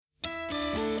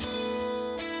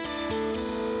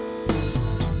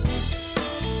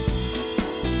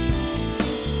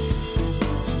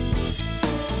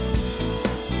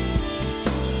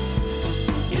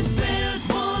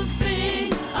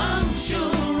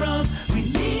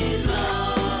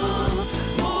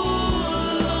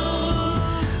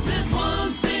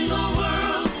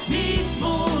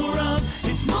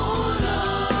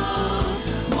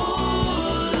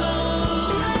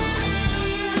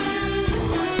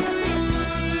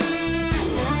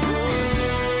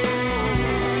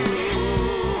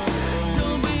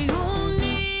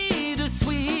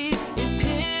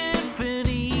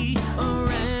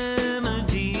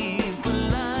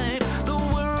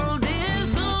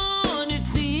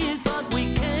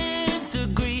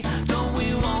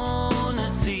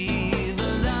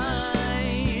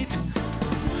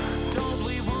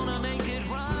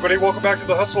everybody. Welcome back to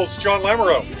The Hustle. It's John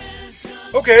Lamoureux.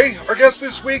 Okay, our guest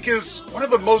this week is one of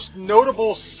the most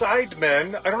notable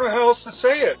sidemen, I don't know how else to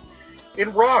say it,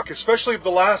 in rock, especially of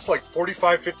the last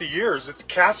 45, 50 years. It's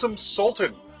Kasim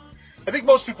Sulton. I think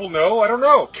most people know, I don't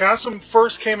know. Kasim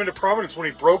first came into prominence when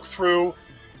he broke through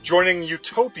joining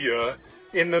Utopia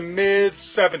in the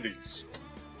mid-70s.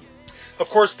 Of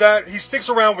course, he sticks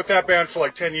around with that band for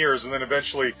 10 years, and then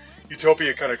eventually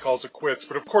Utopia kind of calls it quits.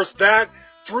 But of course,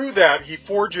 through that, he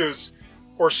forges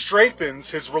or strengthens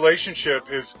his relationship,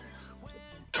 his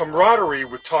camaraderie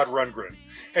with Todd Rundgren.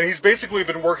 And he's basically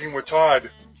been working with Todd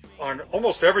on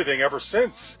almost everything ever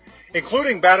since,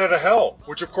 including Bat Out of Hell,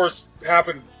 which of course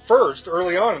happened first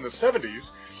early on in the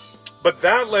 70s. But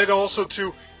that led also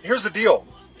to, here's the deal,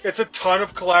 it's a ton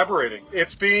of collaborating.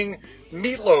 It's being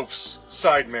Meatloaf's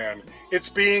sideman. It's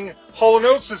being Hall &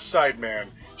 Oates' sideman.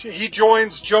 He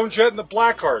joins Joan Jett and the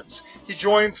Blackhearts. He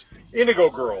joins Indigo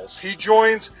Girls. He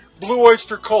joins Blue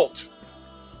Oyster Cult.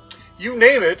 You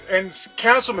name it, and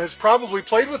Kasim has probably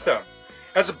played with them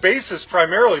as a bassist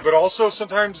primarily, but also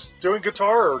sometimes doing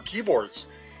guitar or keyboards.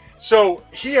 So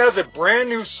he has a brand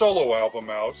new solo album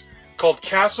out called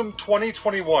Kasim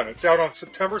 2021. It's out on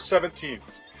September 17th.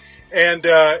 And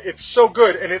it's so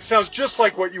good, and it sounds just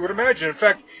like what you would imagine. In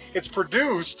fact, it's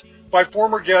produced by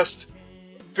former guest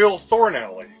Phil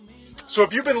Thornalley. So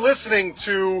if you've been listening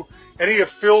to any of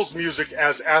Phil's music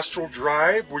as Astral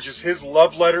Drive, which is his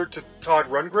love letter to Todd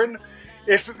Rundgren,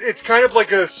 it's kind of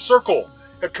like a circle.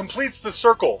 It completes the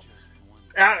circle.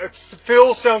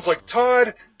 Phil sounds like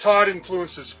Todd. Todd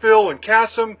influences Phil and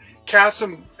Kasim.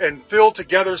 Kasim and Phil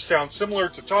together sound similar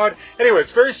to Todd. Anyway,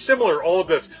 it's very similar, all of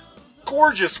this.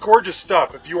 Gorgeous, gorgeous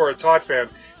stuff. If you are a Todd fan,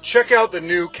 check out the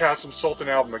new Kasim Sulton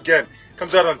album. Again,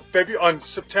 comes out on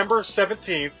September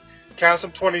 17th,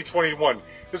 Kasim 2021.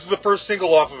 This is the first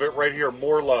single off of it right here,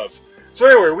 More Love. So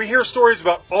anyway, we hear stories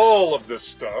about all of this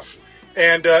stuff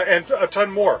and a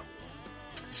ton more.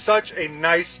 Such a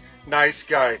nice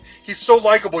guy. He's so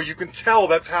likable. You can tell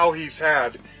that's how he's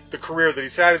had the career that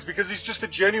he's had, is because he's just a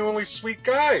genuinely sweet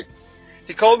guy.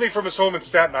 He called me from his home in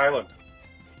Staten Island.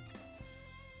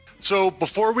 So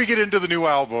before we get into the new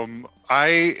album,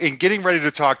 in getting ready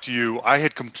to talk to you, I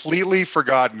had completely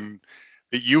forgotten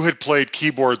that you had played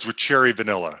keyboards with Cherry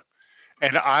Vanilla.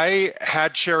 And I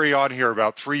had Cherry on here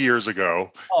about 3 years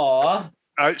ago. Aw.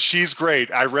 She's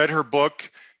great. I read her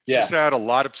book. Yeah. She's had a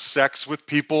lot of sex with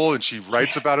people, and she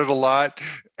writes about it a lot.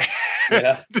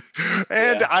 Yeah.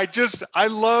 And I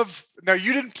love, now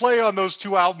you didn't play on those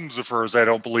two albums of hers, I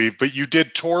don't believe, but you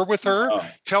did tour with her. No.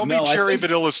 Tell me Cherry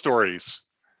Vanilla stories.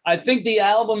 I think the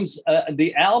albums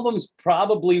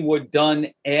probably were done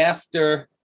after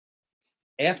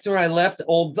I left,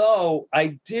 although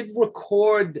I did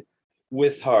record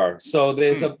with her. So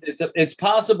it's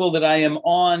possible that I am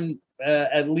on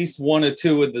at least one or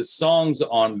two of the songs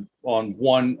on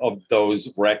one of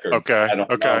those records. Okay. I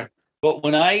don't know. But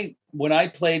when I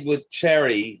played with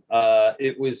Cherry,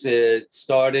 it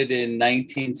started in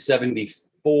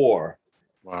 1974.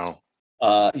 Wow.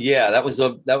 That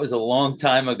was a long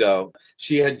time ago.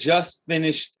 She had just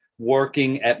finished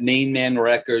working at Main Man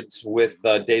Records with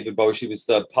David Bowie. She was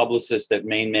the publicist at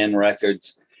Main Man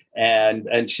Records,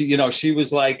 and she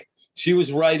was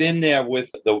right in there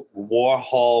with the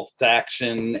Warhol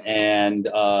faction and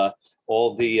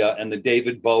all the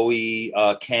David Bowie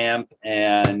camp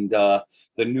and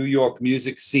the New York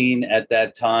music scene at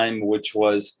that time, which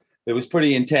was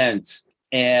pretty intense.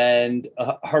 And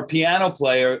her piano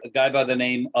player, a guy by the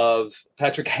name of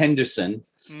Patrick Henderson,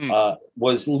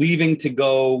 was leaving to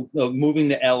go, moving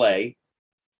to LA.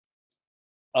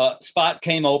 Spot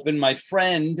came open. My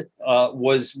friend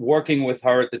was working with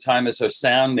her at the time as her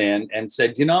sound man and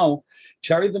said,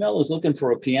 Cherry Vanilla is looking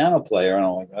for a piano player. And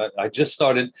I'm like, I just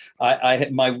started. I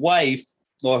had my wife,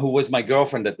 or who was my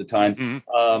girlfriend at the time,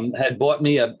 had bought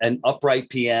me an upright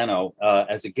piano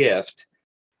as a gift.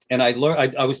 And I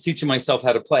learned. I was teaching myself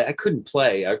how to play. I couldn't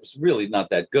play. I was really not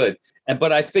that good.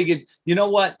 But I figured, you know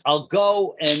what? I'll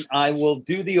go and I will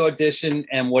do the audition.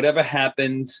 And whatever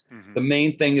happens, the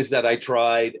main thing is that I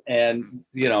tried. And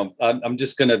I'm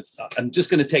just gonna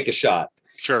take a shot.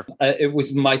 Sure. It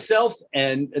was myself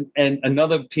and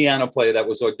another piano player that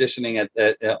was auditioning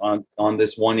on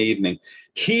this one evening.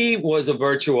 He was a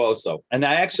virtuoso, and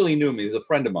I actually knew him. He was a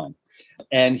friend of mine,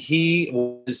 and he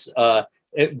was.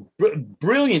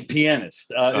 Brilliant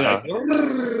pianist, all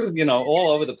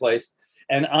over the place.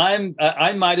 And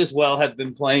I might as well have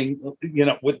been playing,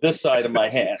 with this side of my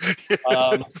hand.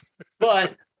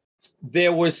 But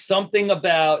There was something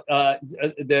about,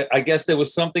 I guess there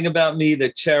was something about me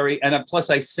that Cherry, and plus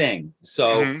I sing.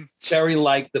 So Cherry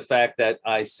liked the fact that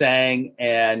I sang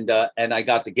and I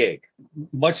got the gig,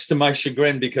 much to my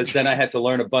chagrin, because then I had to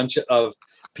learn a bunch of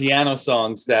piano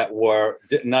songs that were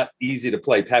not easy to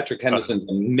play. Patrick Henderson's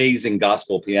an amazing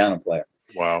gospel piano player.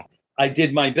 Wow. I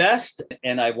did my best,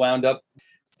 and I wound up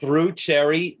through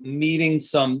Cherry meeting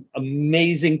some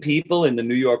amazing people in the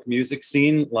New York music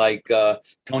scene, like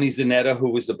Tony Zanetta,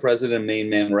 who was the president of Main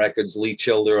Man Records, Lee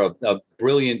Childer, a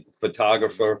brilliant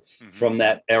photographer from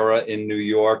that era in New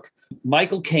York,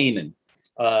 Michael Kamen,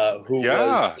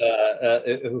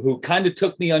 who kind of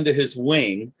took me under his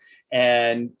wing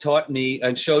and taught me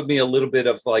and showed me a little bit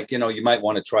of, like, you might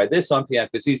want to try this on piano,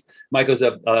 because Michael's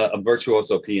a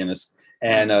virtuoso pianist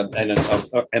and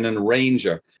an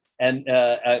arranger. And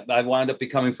I wound up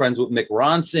becoming friends with Mick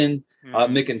Ronson,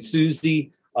 Mick and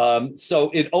Susie.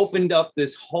 So it opened up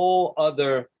this whole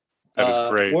other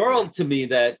world to me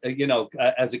that,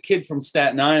 as a kid from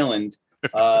Staten Island,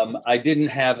 I didn't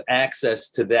have access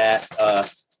to that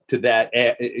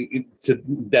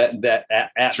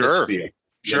atmosphere.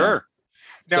 Sure.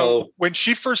 Now, when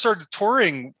she first started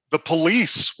touring, the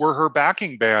Police were her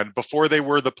backing band before they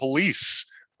were the Police,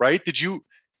 right?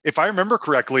 If I remember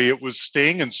correctly, it was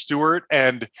Sting and Stewart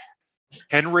and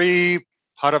Henry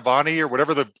Padavani, or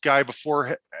whatever the guy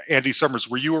before Andy Summers.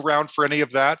 Were you around for any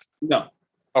of that? No.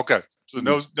 Okay. So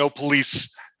no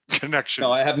Police connection.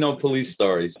 No, I have no Police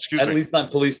stories. At least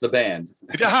not Police the band.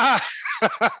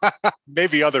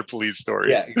 Maybe other Police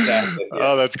stories. Yeah, exactly. Yeah.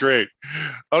 Oh, that's great.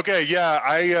 Okay.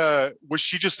 Yeah. Was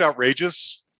she just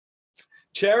outrageous?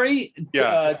 Cherry?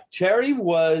 Yeah. Cherry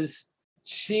was...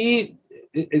 she's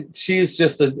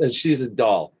a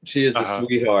doll. She is a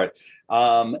sweetheart.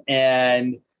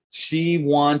 And she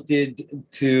wanted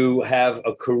to have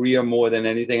a career more than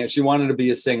anything. She wanted to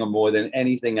be a singer more than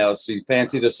anything else. She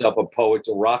fancied herself a poet,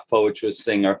 a rock poetry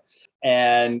singer.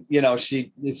 And,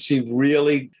 she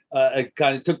really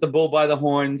kind of took the bull by the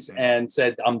horns and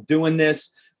said, I'm doing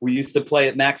this. We used to play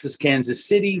at Max's Kansas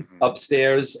City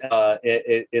upstairs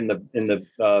in the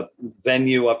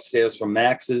venue upstairs from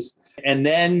Max's. And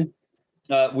then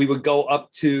we would go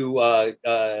up to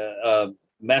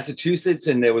Massachusetts,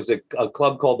 and there was a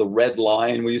club called the Red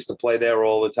Lion. We used to play there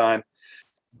all the time.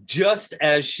 Just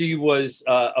as she was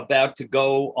about to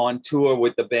go on tour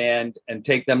with the band and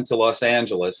take them to Los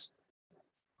Angeles,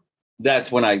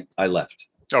 that's when I left.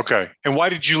 Okay. And why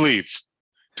did you leave?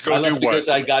 I left because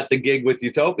I got the gig with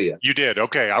Utopia. You did?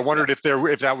 Okay. I wondered if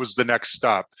that was the next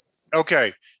stop.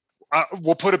 Okay.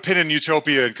 We'll put a pin in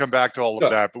Utopia and come back to all of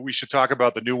that, but we should talk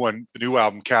about the new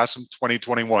album, Kasim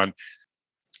 2021.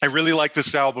 I really like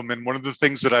this album, and one of the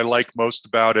things that I like most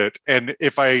about it,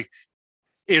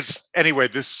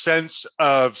 this sense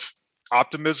of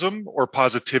optimism or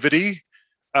positivity,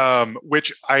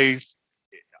 which I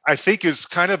think is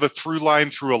kind of a through line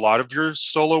through a lot of your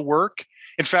solo work.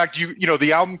 In fact,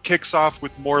 the album kicks off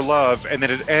with More Love, and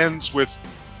then it ends with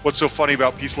What's So Funny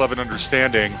About Peace, Love, and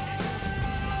Understanding.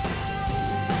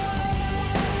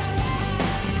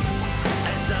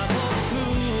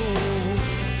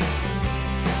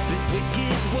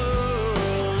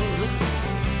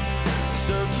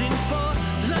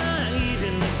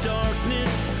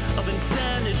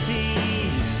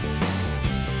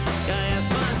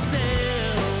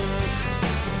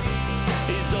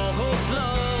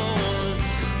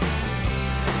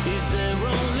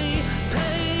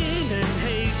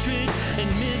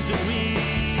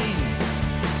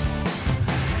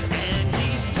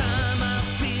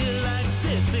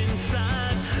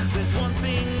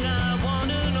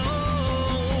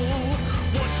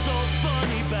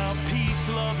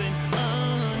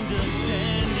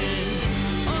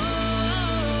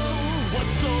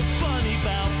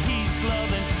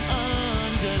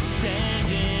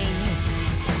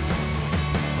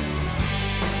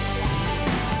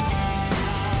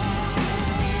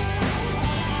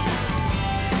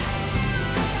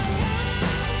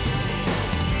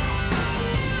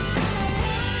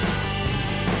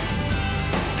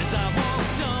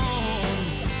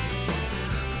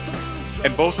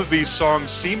 And both of these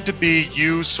songs seem to be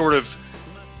you sort of,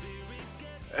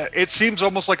 it seems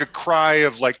almost like a cry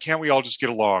of like, can't we all just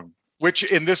get along? Which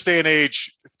in this day and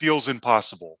age feels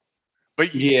impossible.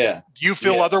 But do you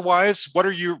feel otherwise?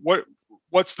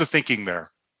 What's the thinking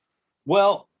there?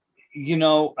 Well,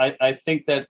 I think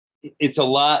that it's a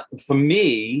lot for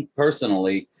me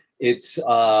personally. It's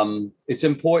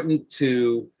important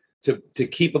to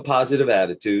keep a positive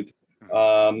attitude.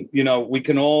 We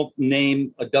can all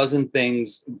name a dozen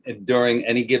things during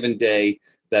any given day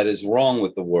that is wrong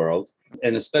with the world.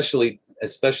 And especially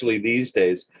especially these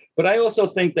days. But I also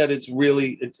think that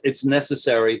it's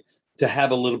necessary to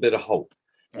have a little bit of hope,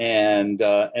 and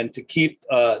to keep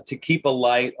a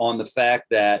light on the fact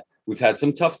that we've had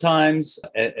some tough times,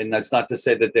 and that's not to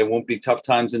say that there won't be tough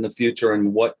times in the future.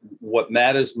 And what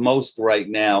matters most right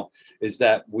now is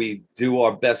that we do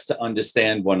our best to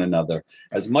understand one another.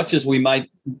 As much as we might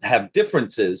have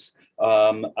differences,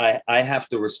 I have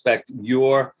to respect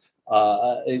your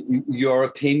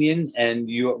opinion, and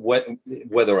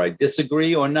whether I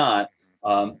disagree or not.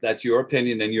 That's your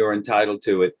opinion, and you're entitled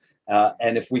to it.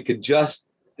 And if we could just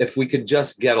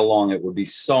get along, it would be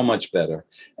so much better.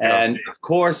 And of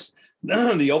course,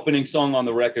 the opening song on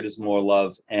the record is More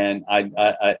Love. And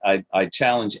I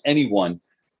challenge anyone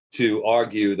to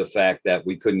argue the fact that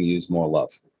we couldn't use more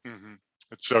love. Mm-hmm.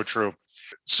 It's so true.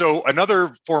 So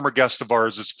another former guest of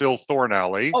ours is Phil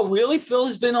Thornalley. Oh, really? Phil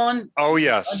has been on? Oh,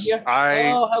 yes.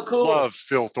 How cool. Love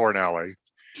Phil Thornalley.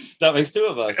 That makes two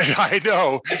of us. I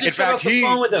know. I just got off the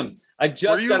phone with him. I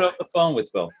just got off the phone with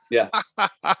Phil. Yeah.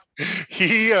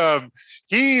 He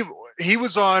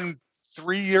was on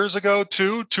 3 years ago,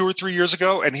 2 or 3 years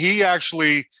ago, and he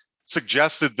actually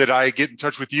suggested that I get in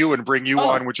touch with you and bring you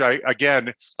on, which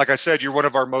again, like I said, you're one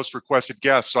of our most requested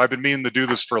guests. So I've been meaning to do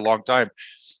this for a long time.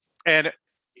 And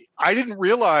I didn't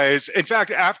realize, in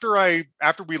fact, after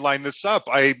we lined this up,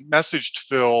 I messaged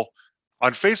Phil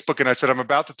on Facebook and I said, I'm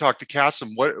about to talk to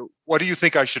Kasim. What do you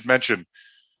think I should mention?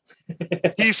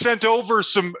 He sent over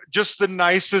just the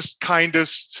nicest,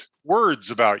 kindest words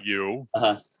about you.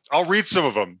 Uh-huh. I'll read some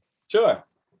of them. Sure.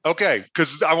 Okay,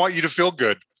 because I want you to feel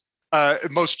good.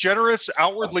 Most generous,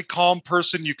 outwardly calm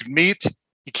person you can meet.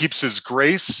 He keeps his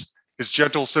grace, his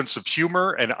gentle sense of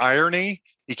humor and irony.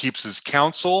 He keeps his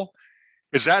counsel.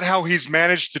 Is that how he's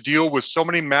managed to deal with so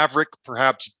many maverick,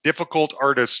 perhaps difficult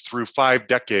artists through 5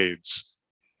 decades?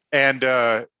 And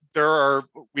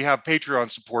we have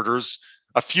Patreon supporters.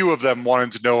 A few of them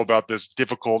wanted to know about this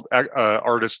difficult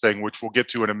artist thing, which we'll get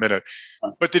to in a minute.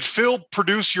 But did Phil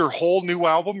produce your whole new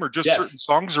album, or just certain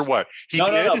songs, or what?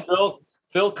 No.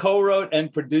 Phil co-wrote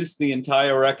and produced the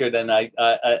entire record, and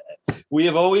we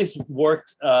have always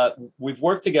worked. We've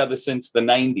worked together since the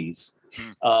 '90s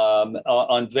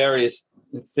on various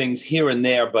things here and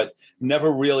there, but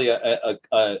never really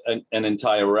an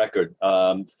entire record.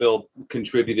 Phil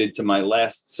contributed to my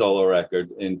last solo record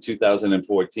in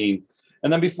 2014.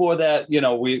 And then before that,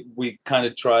 we kind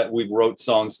of we wrote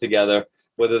songs together.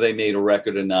 Whether they made a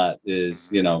record or not is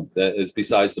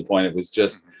besides the point. It was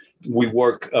just we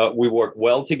work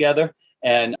well together,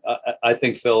 and I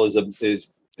think Phil is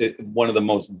one of the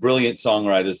most brilliant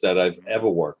songwriters that I've ever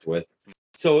worked with.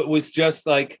 So it was just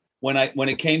like when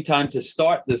it came time to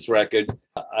start this record,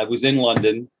 I was in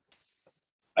London.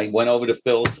 I went over to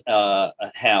Phil's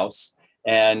house,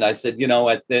 and I said,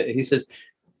 he says.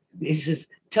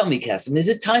 Tell me, Kasim, is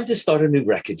it time to start a new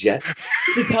record yet?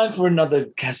 Is it time for another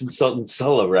Kasim Sulton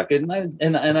solo record?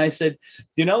 And I said,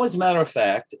 as a matter of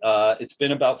fact, it's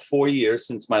been about 4 years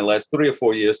since my last 3 or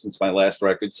 4 years since my last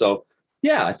record. So,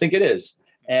 yeah, I think it is.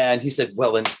 And he said,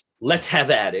 well, then let's have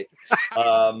at it.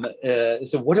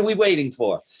 So what are we waiting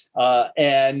for?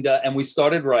 And we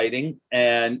started writing,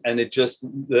 and it just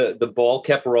the ball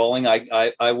kept rolling.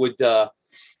 I would.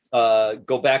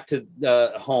 Go back to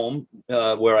home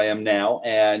where I am now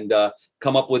and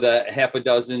come up with a half a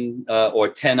dozen or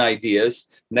 10 ideas.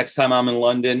 Next time I'm in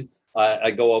London,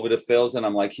 I go over to Phil's and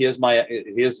I'm like, here's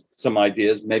some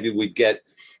ideas. Maybe we get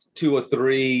 2 or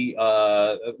 3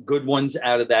 good ones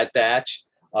out of that batch,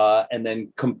 and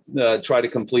then try to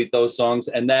complete those songs.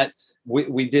 And that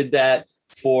we did that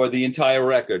for the entire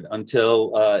record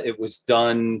until it was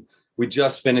done. We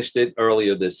just finished it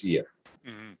earlier this year.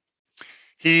 Mm-hmm.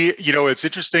 It's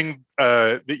interesting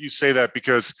that you say that,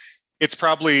 because it's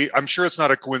probably, I'm sure it's not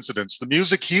a coincidence. The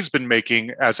music he's been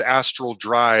making as Astral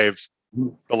Drive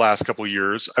the last couple of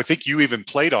years, I think you even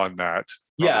played on that.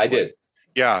 Yeah, I did.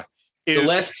 Yeah. The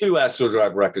last 2 Astral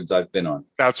Drive records I've been on.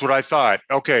 That's what I thought.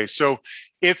 Okay. So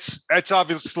it's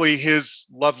obviously his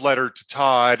love letter to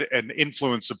Todd and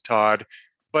influence of Todd,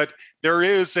 but there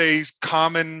is a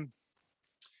common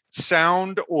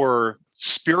sound or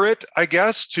spirit, I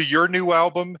guess, to your new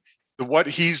album, what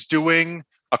he's doing,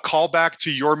 a callback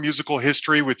to your musical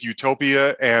history with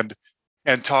Utopia and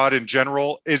Todd in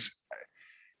general. It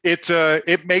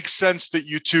makes sense that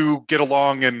you two get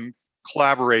along and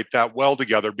collaborate that well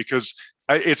together, because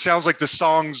it sounds like the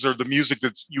songs or the music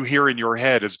that you hear in your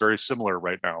head is very similar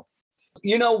right now.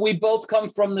 We both come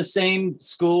from the same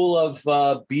school of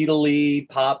Beatley,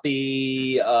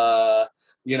 poppy,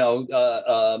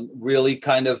 really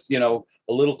kind of,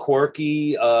 a little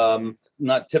quirky,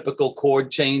 not typical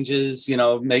chord changes,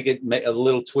 make a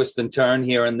little twist and turn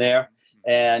here and there.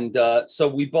 And so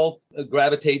we both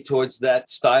gravitate towards that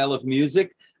style of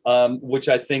music, which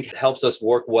I think helps us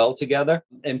work well together.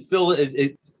 And Phil,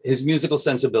 his musical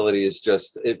sensibility is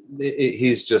just,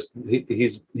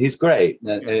 he's great.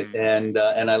 And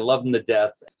I love him to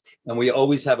death. And we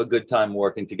always have a good time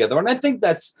working together. And I think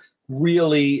that's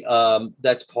really,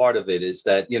 that's part of it, is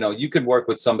that, you could work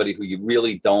with somebody who you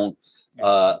really don't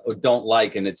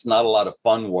like, and it's not a lot of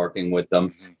fun working with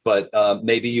them, but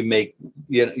maybe you make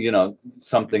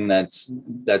something that's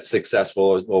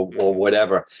successful or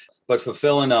whatever. But for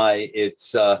Phil and I,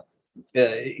 it's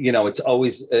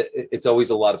it's always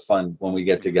a lot of fun when we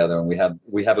get together, and we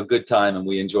have a good time, and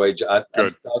we enjoy.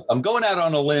 I'm going out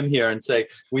on a limb here and say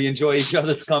we enjoy each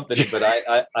other's company, but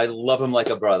I love him like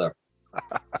a brother.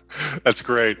 That's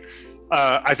great.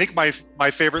 I think my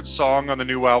favorite song on the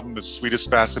new album is Sweetest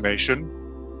Fascination.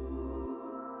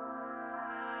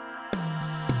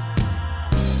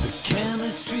 The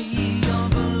chemistry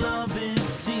of a love, it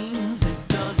seems it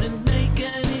doesn't make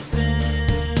any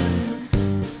sense.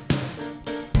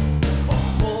 A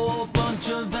whole bunch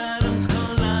of atoms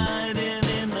colliding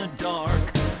in the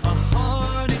dark, a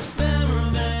hard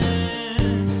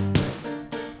experiment.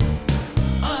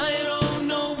 I don't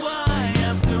know why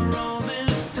after all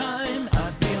this time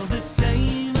I feel the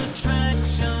same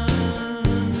attraction.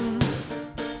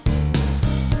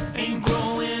 Ain't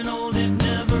growing old, it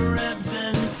never ebbs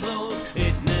and flows,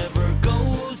 it never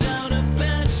goes out of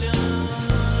fashion.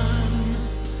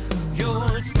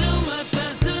 You're still my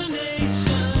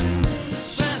fascination,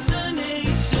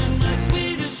 fascination, my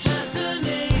sweetest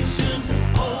fascination.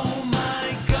 Oh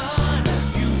my God,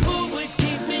 you always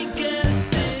keep me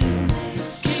guessing,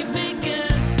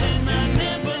 I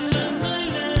never learn my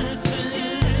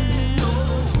lesson.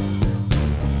 Oh,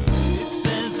 if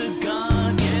there's a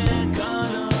God, yeah,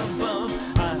 God above,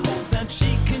 I hope that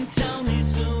she can tell me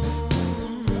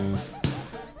soon.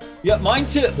 Yeah, mine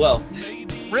too. Well,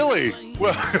 Really?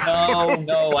 Well,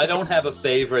 no, I don't have a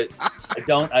favorite.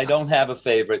 I don't have a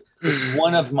favorite. It's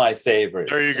one of my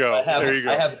favorites. There you go. I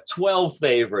have 12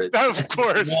 favorites. of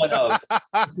course.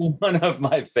 It's one of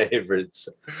my favorites.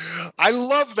 I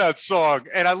love that song,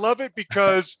 and I love it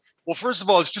because, well, first of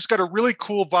all, it's just got a really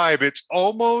cool vibe. It's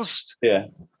almost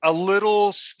a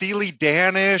little Steely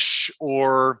Dan-ish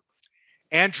or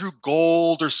Andrew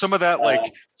Gold or some of that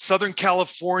like Southern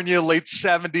California, late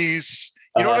 70s.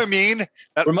 You know what I mean?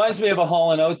 That Reminds me of a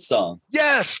Hall & Oates song.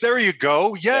 Yes, there you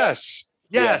go. Yes.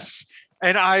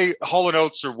 And Hall &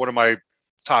 Oates are one of my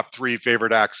top 3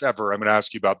 favorite acts ever. I'm going to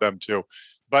ask you about them too.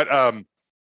 But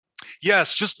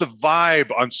yes, just the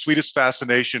vibe on Sweetest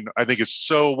Fascination, I think is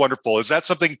so wonderful. Is that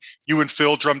something you and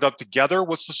Phil drummed up together?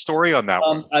 What's the story on that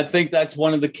one? I think that's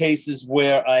one of the cases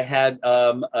where I had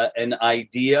an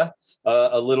idea,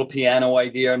 a little piano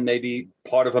idea, maybe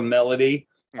part of a melody.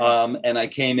 And I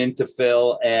came into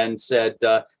Phil and said,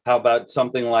 how about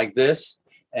something like this?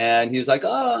 And he was like,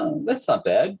 oh, that's not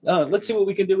bad. Let's see what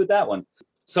we can do with that one.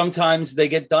 Sometimes they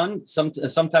get done.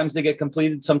 Sometimes they get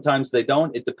completed. Sometimes they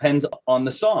don't. It depends on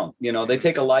the song. They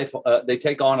take a life. They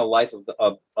take on a life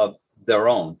of their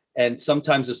own. And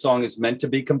sometimes a song is meant to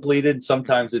be completed.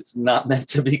 Sometimes it's not meant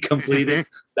to be completed.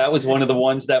 That was one of the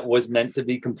ones that was meant to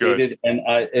be completed.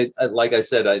 Good. And like I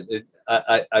said,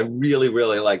 I really,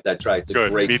 really like that track. It's a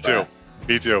great track.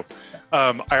 Me too.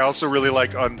 I also really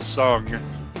like Unsung.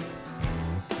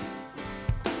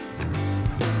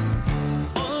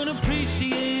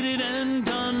 Unappreciated and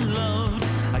unloved,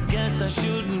 I guess I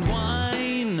shouldn't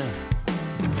whine.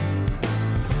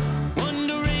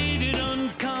 Underrated,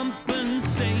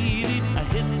 uncompensated, I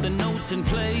hit the notes and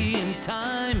play in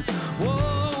time.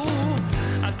 Whoa,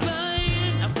 I fly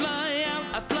in, I fly out,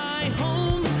 I fly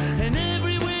home, and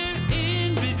everywhere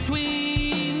in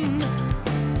between.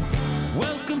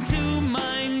 Welcome to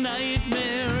my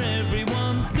nightmare.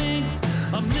 Everyone thinks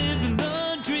I'm living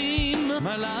the dream.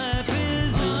 My life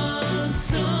is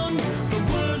unsung, the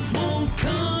words won't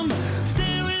come.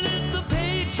 Staring at the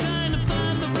page, trying to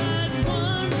find the right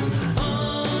ones.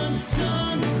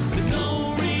 Unsung, there's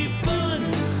no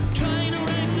refunds. Trying to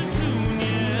write the tune,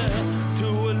 yeah, to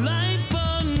a life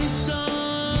unsung.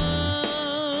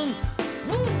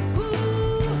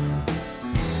 Woo-hoo.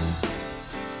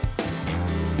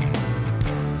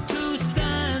 Two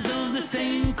sides of the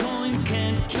same coin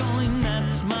can't join,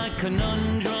 that's my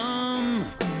conundrum.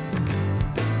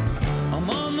 I'm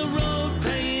on the road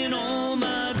paying all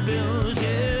my bills,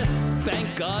 yeah,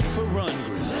 thank God for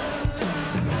Rundgren.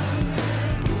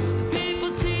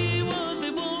 People see what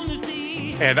they want to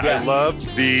see. And I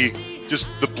loved the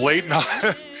blatant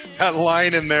that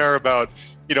line in there about,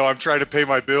 I'm trying to pay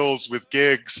my bills with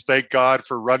gigs. Thank God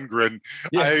for Rundgren.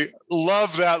 Yeah. I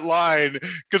love that line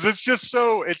because it's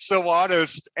so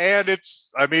honest, and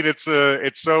it's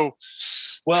so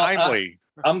timely.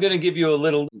 I'm going to give you a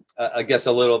little,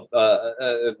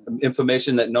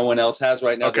 information that no one else has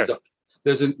right now. Okay.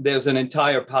 There's an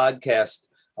entire podcast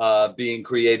being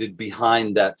created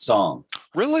behind that song.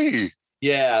 Really?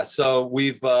 Yeah. So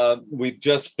we've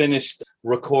just finished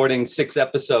recording 6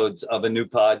 episodes of a new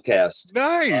podcast.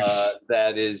 Nice.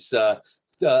 That is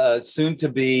soon to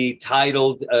be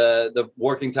titled. The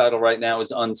working title right now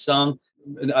is Unsung.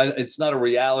 It's not a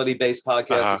reality-based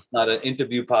podcast. It's not an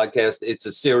interview podcast. It's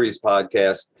a series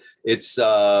podcast. It's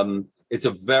a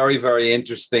very, very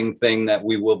interesting thing that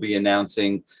we will be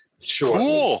announcing shortly.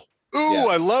 Cool. Ooh, Yeah.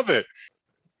 I love it.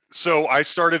 So I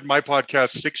started my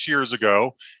podcast 6 years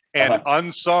ago, and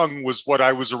Unsung was what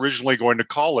I was originally going to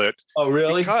call it. Oh,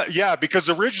 really? Because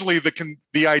originally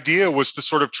the idea was to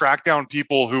sort of track down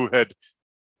people who had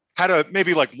a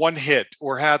maybe like one hit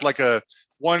or had like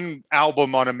one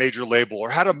album on a major label or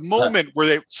had a moment where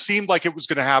they seemed like it was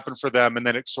going to happen for them, and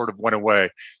then it sort of went away.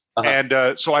 And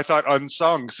so I thought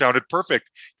Unsung sounded perfect.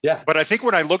 Yeah. But I think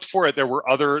when I looked for it, there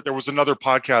was another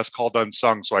podcast called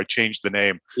Unsung, so I changed the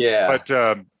name. Yeah. But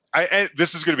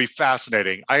this is going to be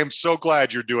fascinating. I am so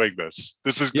glad you're doing this.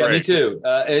 This is great. Yeah, me too.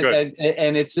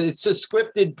 And it's a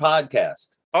scripted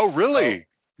podcast. Oh, really? So,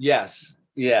 yes.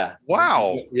 Yeah.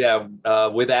 Wow. Yeah.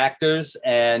 With actors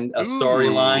and a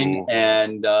storyline,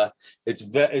 and it's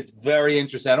very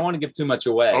interesting. I don't want to give too much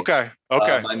away. Okay.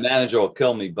 My manager will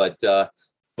kill me, but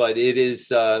it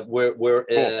is we're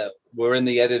in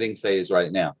the editing phase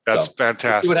right now. That's so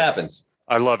fantastic. Let's see what happens.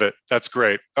 I love it. That's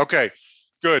great. Okay.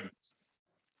 Good.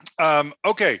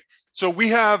 Okay. So we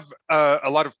have a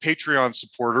lot of Patreon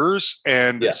supporters,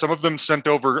 and some of them sent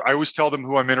over. I always tell them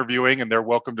who I'm interviewing, and they're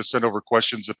welcome to send over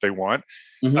questions if they want.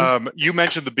 Mm-hmm. You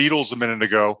mentioned the Beatles a minute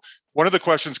ago. One of the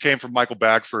questions came from Michael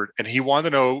Bagford, and he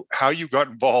wanted to know how you got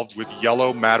involved with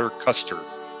Yellow Matter Custard,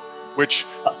 which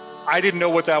I didn't know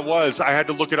what that was. I had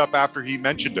to look it up after he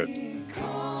mentioned it.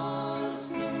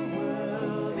 Because the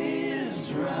world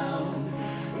is round,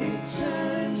 it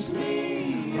turns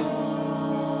me on.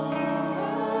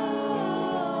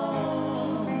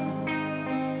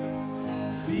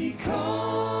 Because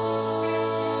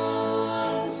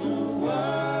the world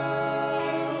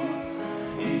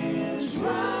is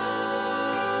round.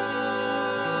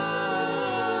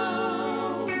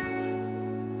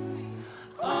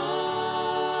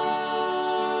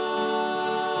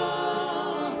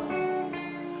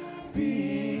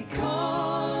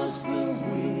 Because the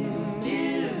wind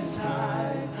is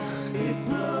high, it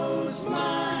blows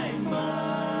my mind.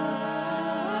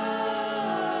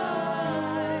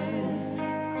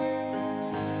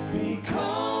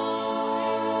 Because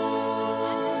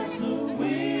the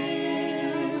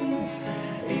wind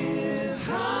is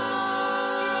high.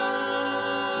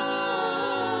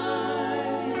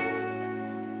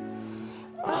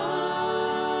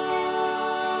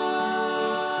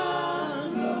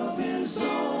 Love is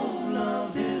old,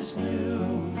 love is new.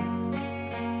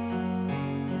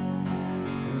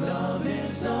 Love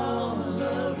is all,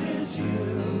 love is you.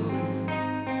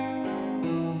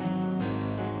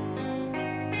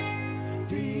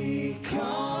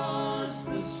 Because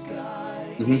the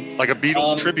sky Like a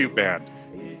Beatles tribute band.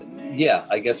 Yeah,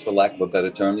 I guess for lack of a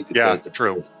better term, you could say it's a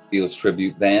true. Beatles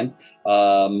tribute band.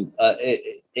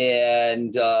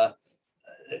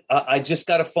 I just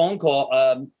got a phone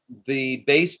call. The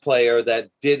bass player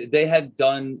they had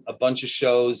done a bunch of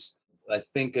shows, I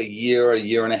think a year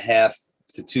and a half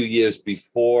to 2 years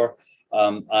before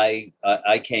I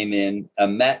came in.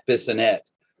 Matt Bissonette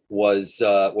was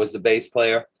the bass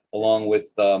player, along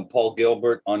with Paul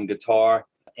Gilbert on guitar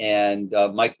and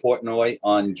Mike Portnoy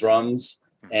on drums.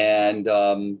 And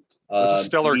It was a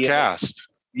stellar cast.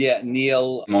 Yeah,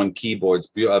 Neil on keyboards,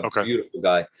 beautiful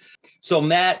guy. So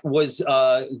Matt was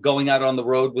going out on the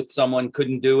road with someone,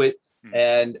 couldn't do it.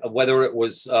 And whether it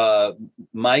was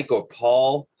Mike or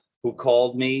Paul who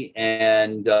called me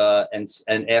and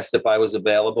asked if I was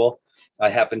available, I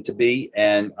happened to be,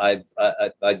 and I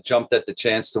jumped at the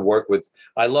chance to work with.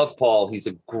 I love Paul; he's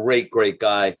a great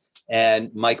guy,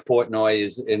 and Mike Portnoy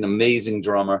is an amazing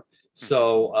drummer.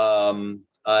 So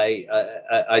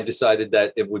I decided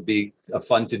that it would be a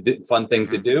fun thing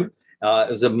to do. It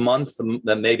was a month,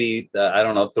 maybe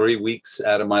 3 weeks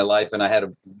out of my life, and I had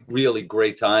a really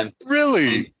great time.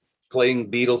 Really?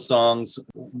 Playing Beatles songs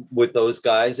with those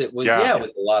guys. It was it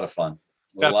was a lot of fun.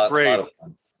 That's great. A lot of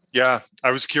fun. Yeah,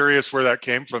 I was curious where that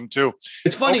came from too.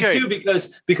 It's funny too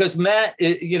because Matt,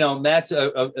 Matt's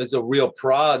is a real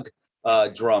prog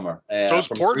drummer. So's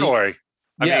Portnoy.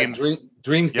 Yeah, mean,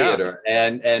 Dream Theater,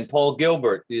 and Paul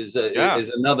Gilbert is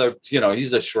another.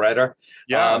 He's a shredder.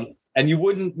 Yeah. And you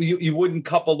wouldn't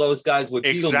couple those guys with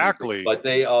Beatle music, but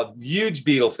they are huge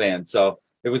Beatle fans. So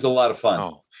it was a lot of fun.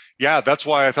 Oh, yeah. That's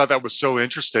why I thought that was so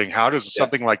interesting. How does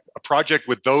something like a project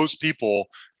with those people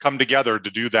come together to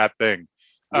do that thing?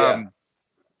 Yeah.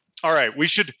 All right. We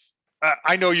should.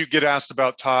 I know you get asked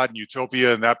about Todd and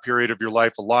Utopia and that period of your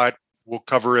life a lot. We'll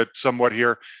cover it somewhat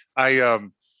here.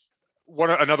 Another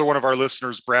one of our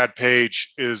listeners, Brad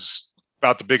Page, is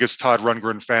about the biggest Todd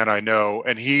Rundgren fan I know.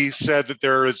 And he said that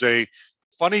there is a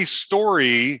funny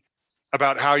story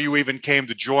about how you even came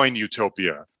to join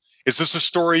Utopia. Is this a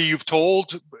story you've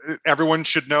told? Everyone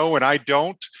should know, and I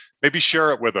don't. Maybe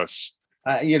share it with us.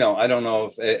 I don't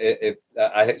know if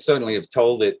I certainly have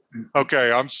told it.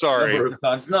 Okay, I'm sorry. A number of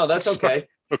times. No, that's okay.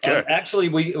 Okay. And actually,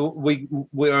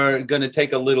 we're going to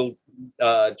take a little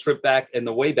trip back in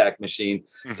the Wayback Machine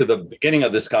to the beginning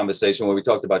of this conversation where we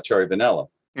talked about Cherry Vanilla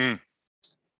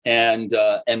and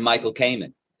Michael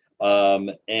Kamen,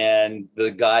 and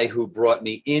the guy who brought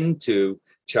me into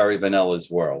Cherry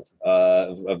Vanilla's world,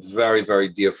 a very, very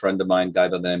dear friend of mine, guy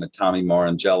by the name of Tommy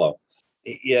Morangello.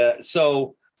 Yeah,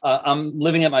 so I'm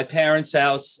living at my parents'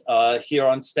 house here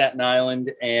on Staten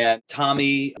Island, and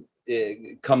Tommy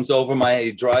he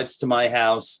drives to my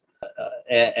house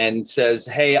and says,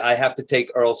 "Hey, I have to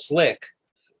take Earl Slick,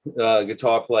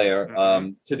 guitar player,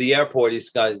 to the airport. He's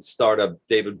got to start a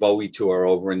David Bowie tour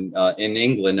over in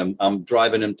England. I'm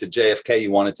driving him to JFK.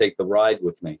 You want to take the ride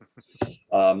with me?"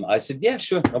 I said, "Yeah,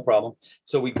 sure, no problem."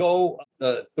 So we go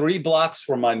 3 blocks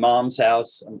from my mom's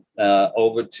house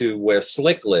over to where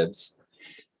Slick lives.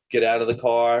 Get out of the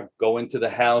car, go into the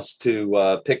house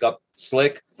to pick up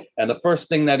Slick. And the first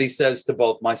thing that he says to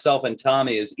both myself and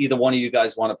Tommy is, "Either one of you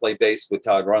guys want to play bass with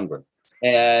Todd Rundgren?"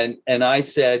 And I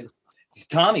said,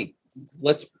 "Tommy,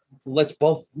 let's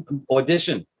both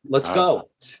audition. Let's go."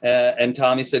 And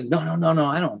Tommy said, No,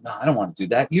 I don't want to do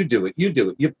that. You do it.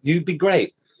 You'd be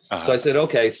great. So I said,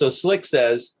 okay. So Slick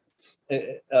says,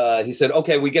 he said,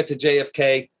 "Okay, we get to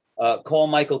JFK. Call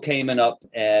Michael Kamen up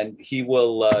and he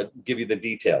will give you the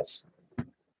details."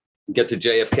 Get to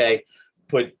JFK,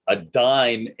 put a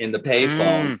dime in the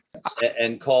payphone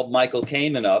and called Michael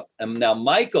Kamen up. And now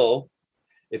Michael,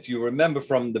 if you remember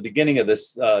from the beginning of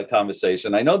this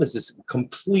conversation, I know this is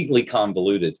completely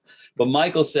convoluted, but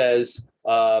Michael says,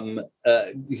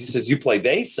 he says, "You play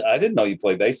bass? I didn't know you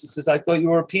play bass." He says, "I thought you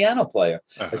were a piano player."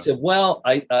 I said, "Well,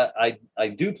 I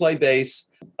do play bass.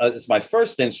 It's my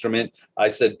first instrument." I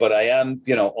said, "But I am,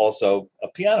 also a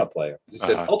piano player." He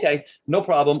said, "Okay, no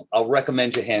problem. I'll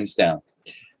recommend you hands down."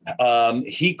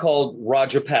 He called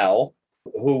Roger Powell,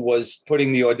 who was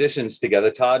putting the auditions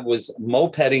together. Todd was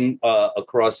mopeding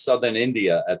across southern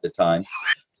India at the time.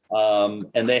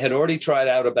 And they had already tried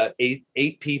out about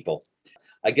eight people.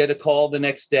 I get a call the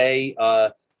next day,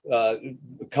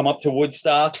 come up to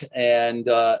Woodstock and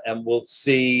we'll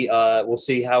see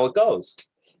how it goes.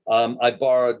 I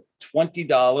borrowed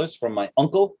 $20 from my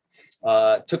uncle,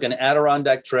 took an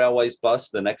Adirondack Trailways bus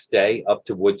the next day up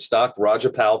to Woodstock.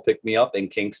 Roger Powell picked me up in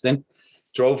Kingston,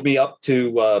 drove me up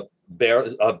to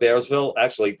Bearsville,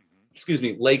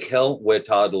 Lake Hill, where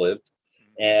Todd lived.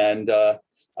 And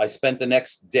I spent the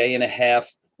next day and a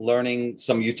half learning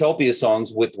some Utopia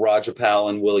songs with Roger Powell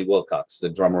and Willie Wilcox, the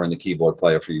drummer and the keyboard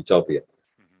player for Utopia.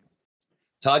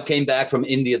 Todd came back from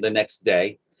India the next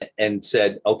day and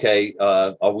said, "Okay,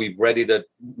 are we ready to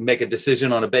make a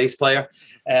decision on a bass player?"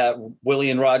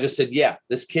 Willie and Roger said, "Yeah,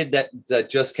 this kid that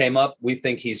just came up, we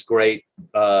think he's great.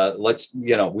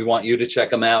 We want you to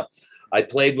check him out." I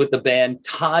played with the band.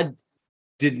 Todd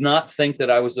did not think that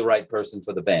I was the right person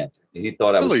for the band. He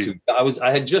thought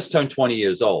I had just turned 20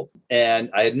 years old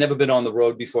and I had never been on the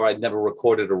road before. I'd never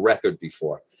recorded a record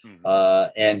before.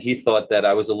 And he thought that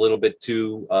I was a little bit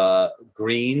too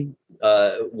green,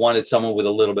 wanted someone with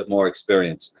a little bit more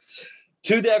experience.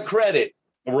 To their credit,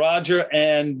 Roger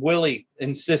and Willie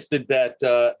insisted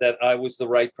that I was the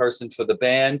right person for the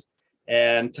band.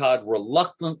 And Todd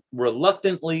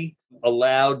reluctantly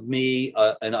allowed me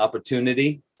an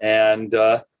opportunity. And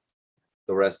the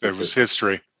rest is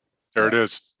history. There it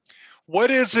is.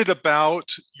 What is it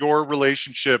about your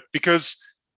relationship? Because,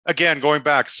 again, going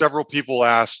back, several people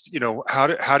asked,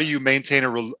 how do you maintain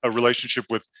a relationship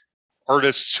with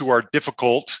artists who are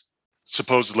difficult,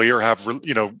 supposedly, or have,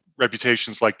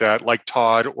 reputations like that, like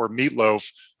Todd or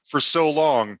Meatloaf, for so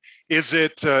long? Is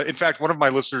it, in fact, one of my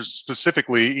listeners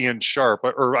specifically, Ian Sharp,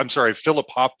 Philip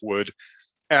Hopwood,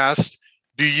 asked,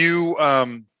 do you,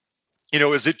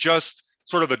 is it just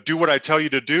sort of a do what I tell you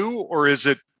to do, or is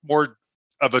it more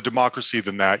of a democracy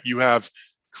than that? You have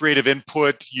creative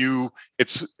input.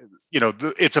 It's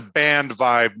it's a band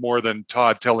vibe more than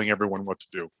Todd telling everyone what to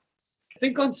do. I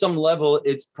think on some level,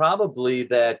 it's probably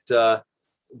that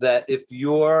that if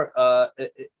you're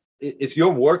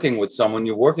working with someone,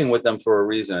 you're working with them for a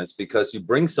reason. It's because you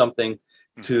bring something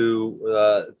to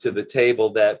the table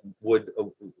that would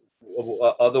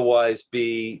otherwise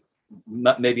be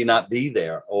maybe not be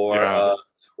there, or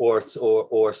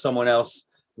someone else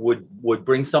would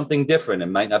bring something different. It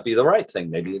might not be the right thing.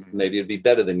 Maybe it'd be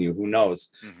better than you. Who knows?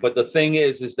 But the thing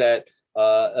is that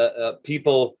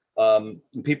people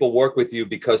work with you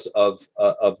because of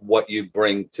what you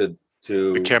bring to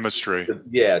the chemistry.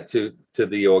 To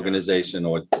the organization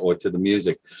or to the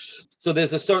music. So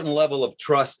there's a certain level of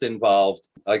trust involved.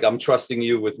 Like I'm trusting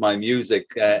you with my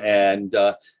music, and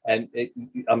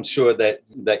I'm sure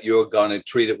that you're going to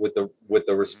treat it with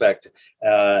the respect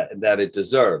that it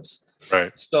deserves.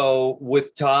 Right. So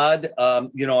with Todd,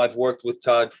 I've worked with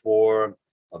Todd for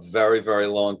a very, very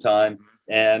long time,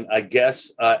 and I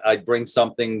guess I bring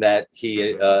something that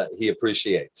he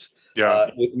appreciates. Yeah.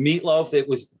 With Meatloaf, it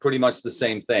was pretty much the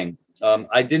same thing.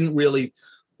 I didn't really,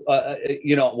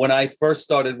 when I first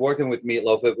started working with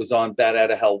Meatloaf, it was on Bat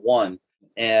Outta Hell 1,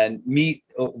 and Meat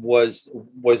was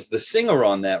the singer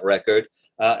on that record,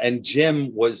 and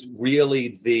Jim was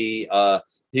really the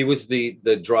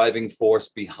driving force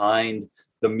behind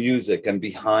the music and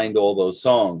behind all those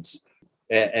songs.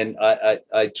 And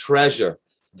I treasure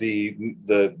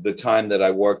the time that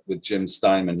I worked with Jim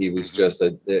Steinman. He was just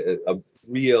a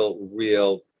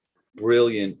real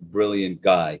brilliant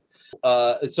guy.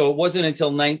 So it wasn't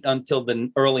until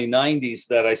the early 90s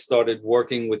that I started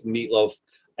working with Meatloaf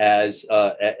as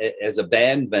a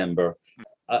band member.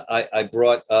 I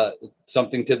brought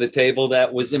something to the table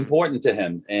that was important to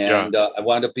him, and I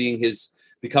wound up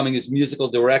becoming his musical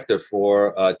director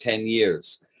for 10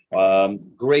 years.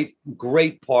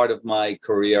 Great part of my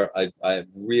career. I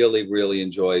really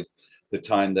enjoyed the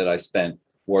time that I spent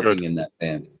working in that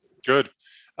band. Good.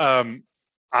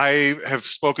 I have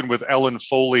spoken with Ellen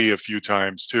Foley a few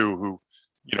times too, who,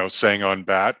 sang on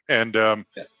Bat. And I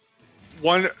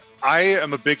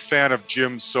am a big fan of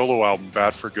Jim's solo album,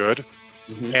 Bat for Good.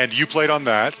 Mm-hmm. And you played on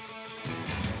that.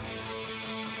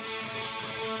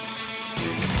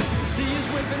 The sea is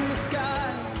whipping the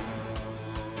sky.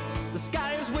 The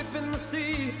sky is whipping the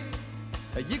sea.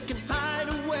 You can hide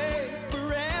away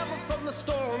forever from the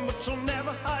storm, but you'll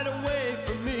never hide away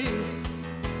from me.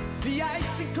 The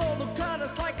icy cold will cut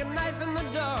us like a knife in the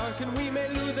dark, and we may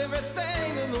lose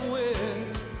everything in the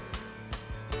wind.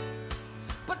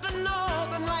 But the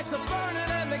northern lights are burning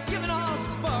and they're giving off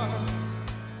sparks.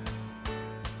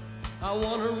 I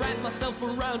wanna wrap myself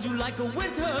around you like a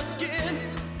winter skin.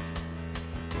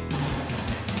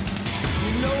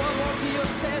 You know I want your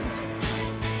scent.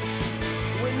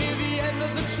 We're near the end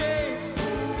of the chase.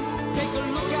 Take a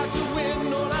look out your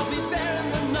window and I'll be there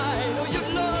in the night. Oh, your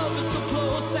love is so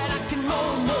close that I can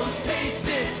almost taste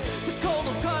it. The cold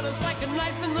will cut us like a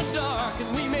knife in the dark,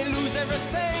 and we may lose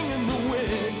everything in the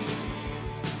wind.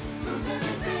 Lose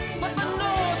everything. But the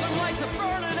northern lights are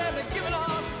burning and they're giving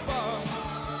off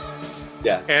sparks.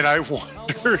 Yeah. And I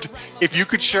wondered if you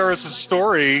could share us a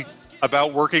story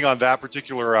about working on that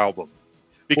particular album,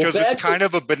 because it's kind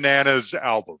of a bananas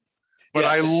album, but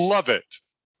I love it.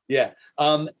 Yeah.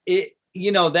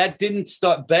 That didn't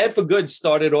start. Bad for Good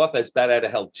started off as Bat Outta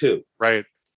Hell 2. Right.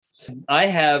 I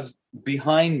have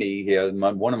behind me here,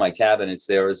 one of my cabinets,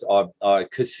 there is our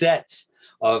cassettes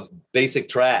of basic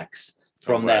tracks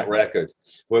from that record,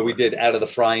 where we did Out of the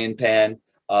Frying Pan,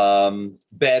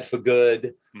 Bad for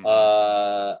Good,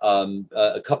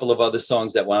 a couple of other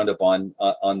songs that wound up on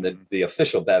the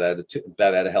official Bat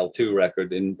Outta Hell 2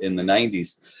 record in the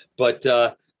 90s. But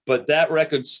that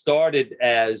record started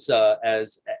as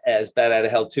Bat Outta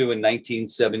Hell 2 in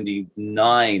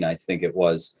 1979, I think it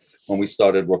was, when we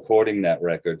started recording that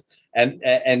record.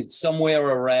 And somewhere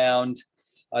around,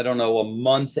 I don't know, a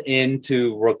month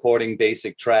into recording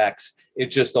basic tracks, it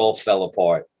just all fell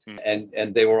apart.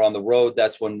 And they were on the road.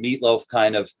 That's when Meatloaf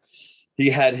he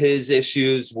had his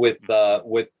issues with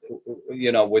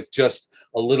just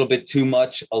a little bit too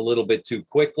much, a little bit too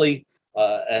quickly.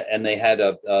 And they had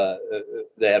a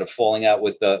falling out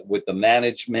with the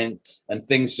management, and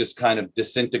things just kind of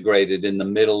disintegrated in the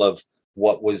middle of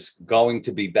what was going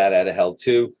to be Bat Outta Hell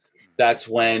 2. That's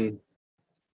when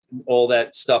all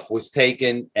that stuff was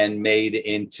taken and made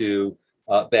into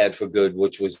Bad for Good,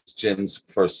 which was Jim's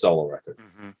first solo record.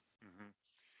 Mm-hmm.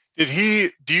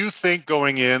 Do you think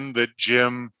going in that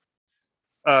Jim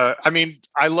I mean,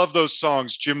 I love those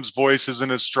songs. Jim's voice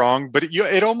isn't as strong, but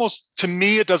it almost, to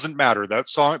me, it doesn't matter.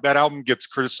 That album gets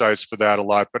criticized for that a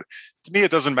lot, but to me,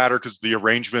 it doesn't matter because the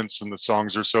arrangements and the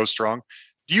songs are so strong.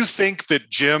 Do you think that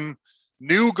Jim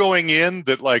knew going in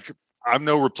that, like, I'm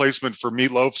no replacement for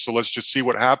Meatloaf, so let's just see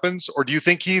what happens? Or do you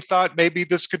think he thought maybe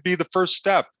this could be the first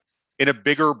step in a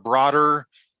bigger, broader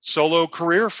solo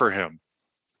career for him?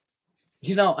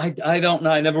 I don't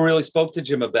know. I never really spoke to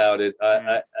Jim about it.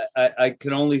 I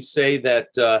can only say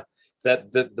that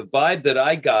that the vibe that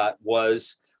I got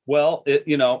was, well,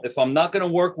 if I'm not going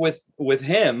to work with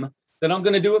him, then I'm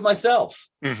going to do it myself.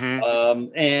 Mm-hmm.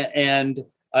 And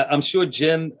I'm sure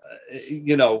Jim,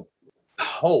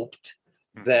 hoped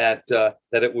that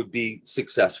it would be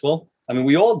successful. I mean,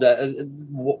 we all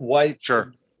why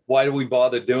do we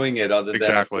bother doing it other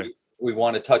than we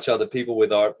want to touch other people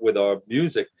with our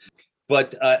music?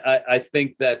 But I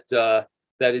think that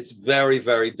it's very,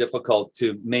 very difficult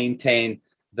to maintain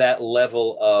that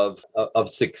level of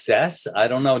success. I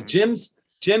don't know. Jim's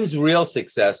real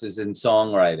success is in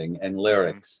songwriting and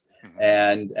lyrics,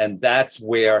 and that's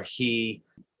where he,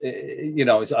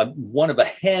 is one of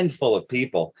a handful of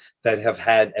people that have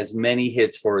had as many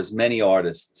hits for as many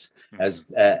artists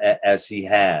as he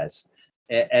has,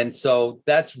 and so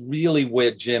that's really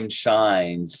where Jim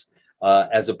shines.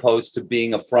 As opposed to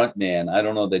being a front man. I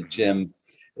don't know that Jim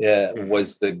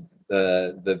was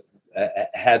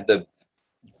had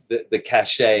the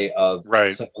cachet of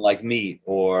something like Meat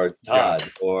or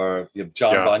Todd or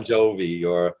John Bon Jovi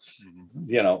or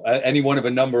any one of a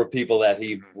number of people that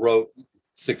he wrote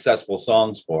successful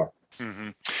songs for. Mm-hmm.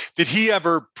 Did he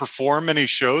ever perform any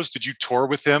shows? Did you tour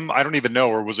with him? I don't even know,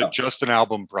 or was it just an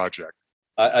album project?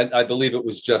 I believe it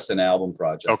was just an album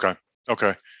project.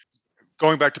 Okay.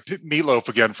 Going back to Meatloaf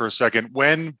again for a second,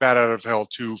 when Bat Out of Hell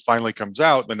 2 finally comes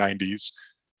out in the 90s,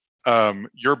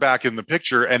 you're back in the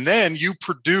picture, and then you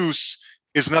produce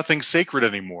Is Nothing Sacred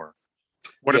Anymore,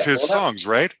 one of his songs,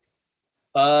 right?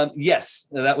 Yes,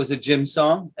 that was a Jim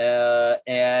song,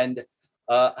 and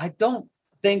I don't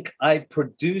think I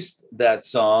produced that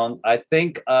song. I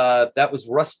think that was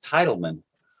Russ Titelman.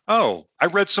 Oh, I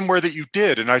read somewhere that you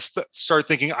did, and I started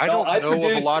thinking, I don't know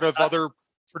of a lot of other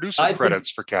producer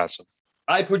credits for Kasim.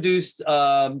 I produced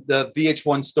the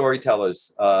VH1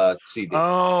 Storytellers CD.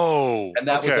 Oh, and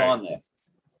that was on there.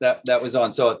 That was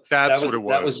on. So that's what it was.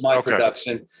 That was my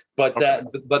production. But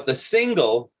but the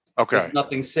single Is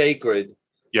Nothing Sacred.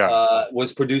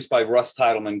 Was produced by Russ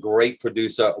Titelman, great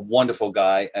producer, wonderful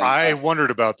guy. And I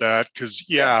wondered about that because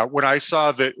when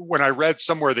I read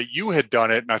somewhere that you had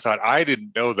done it, and I thought I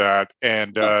didn't know that.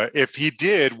 And if he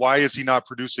did, why is he not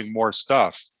producing more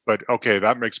stuff? But okay,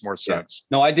 that makes more sense.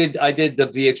 No, I did the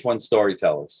VH1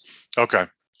 Storytellers. Okay.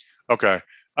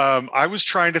 I was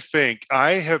trying to think.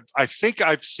 I think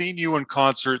I've seen you in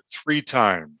concert 3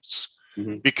 times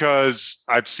because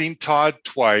I've seen Todd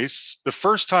twice. The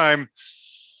first time,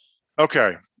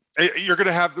 okay, we're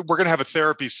gonna have a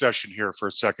therapy session here for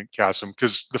a second, Kasim,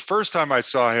 because the first time I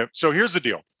saw him. So here's the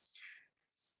deal.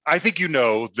 I think you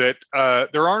know that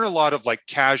there aren't a lot of like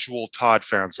casual Todd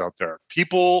fans out there.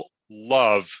 People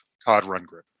love Todd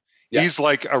Rundgren. He's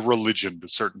like a religion to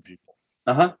certain people.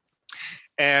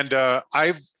 And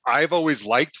I've always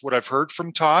liked what I've heard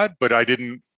from Todd, but I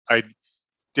didn't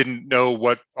know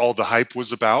what all the hype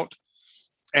was about.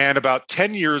 And about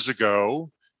 10 years ago,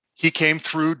 he came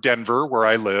through Denver, where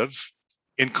I live,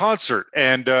 in concert.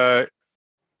 And I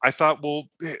thought, well,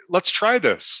 let's try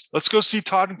this. Let's go see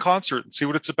Todd in concert and see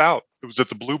what it's about. It was at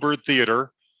the Bluebird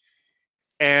Theater.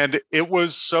 And it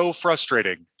was so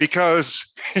frustrating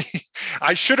because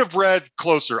I should have read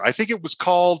closer. I think it was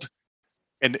called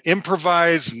an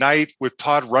improvised night with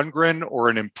Todd Rundgren or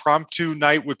an impromptu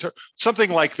night with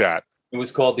something like that. It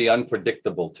was called the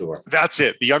Unpredictable Tour. That's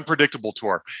it, the Unpredictable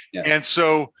Tour. Yeah. And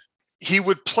so he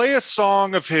would play a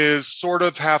song of his sort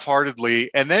of half-heartedly,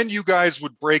 and then you guys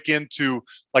would break into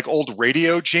like old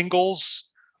radio jingles.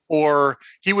 Or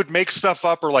he would make stuff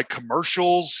up or like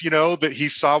commercials, that he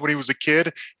saw when he was a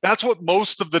kid. That's what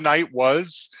most of the night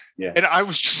was. Yeah. And I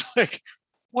was just like,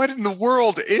 what in the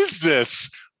world is this?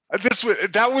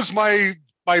 That was my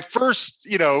first,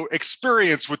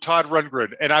 experience with Todd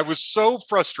Rundgren. And I was so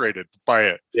frustrated by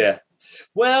it. Yeah.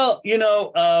 Well,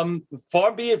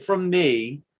 far be it from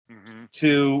me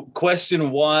to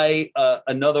question why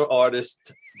another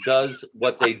artist does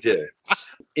what they do.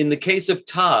 In the case of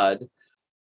Todd,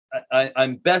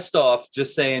 I'm best off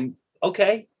just saying,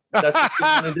 okay, that's what you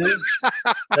want to do.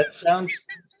 That sounds,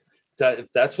 if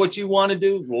that's what you want to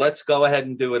do, let's go ahead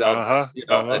and do it.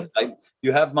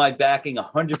 You have my backing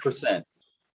 100%.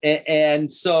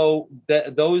 And so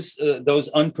those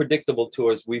unpredictable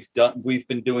tours we've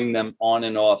been doing them on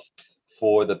and off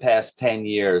for the past 10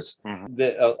 years.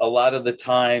 A lot of the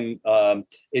time,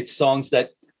 it's songs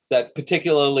that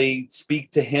particularly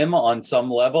speak to him on some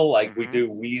level, like we do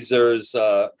Weezer's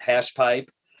Hash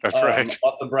Pipe. That's right.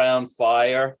 Up the Brown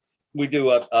Fire. We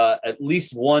do at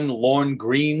least one Lorne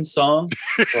Green song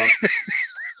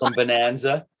from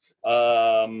Bonanza.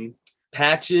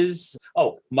 Patches.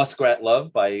 Oh, Muskrat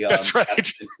Love by That's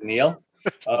right. Neil.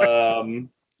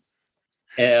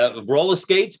 Roller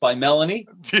Skates by Melanie,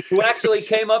 who actually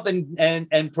came up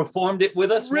and performed it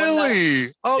with us.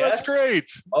 Really? Oh, yes. That's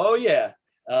great. Oh, yeah.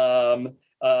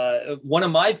 One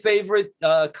of my favorite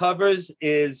covers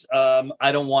is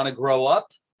I Don't Want to Grow Up.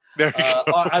 There you go.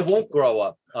 I Won't Grow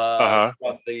Up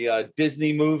from the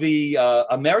Disney movie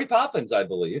Mary Poppins, I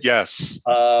believe. Yes.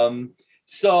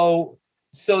 So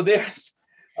there's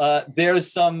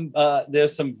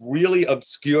some really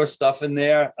obscure stuff in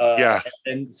there,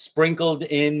 and sprinkled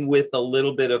in with a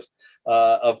little bit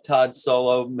of Todd's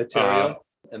solo material,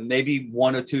 and maybe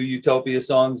one or two Utopia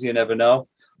songs. You never know.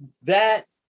 That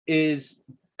is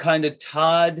kind of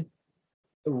Todd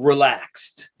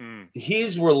relaxed.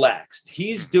 He's relaxed.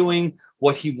 He's doing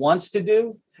what he wants to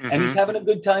do, and he's having a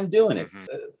good time doing it.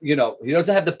 He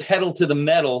doesn't have the pedal to the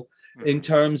metal in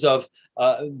terms of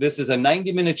this is a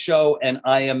 90-minute show, and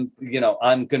I'm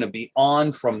going to be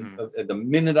on from the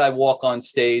minute I walk on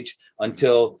stage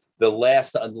until the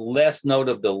last note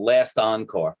of the last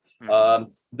encore. After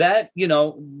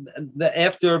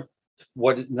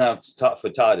what now for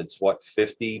Todd, it's what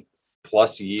 50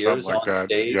 plus years like on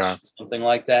stage, something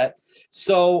like that.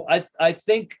 So I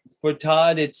think for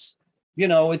Todd, it's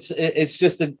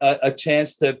just a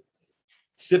chance to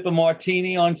sip a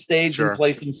martini on stage and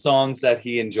play some songs that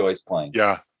he enjoys playing.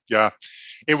 Yeah.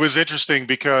 It was interesting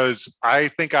because I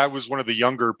think I was one of the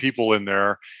younger people in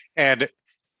there, and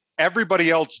everybody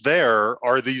else there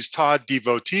are these Todd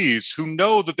devotees who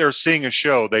know that they're seeing a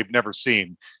show they've never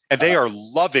seen, and they are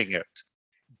loving it.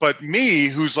 But me,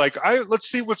 who's like, let's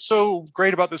see what's so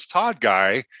great about this Todd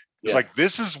guy. It's like,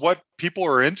 this is what people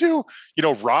are into,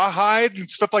 rawhide and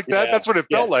stuff like that. That's what it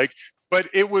felt like. But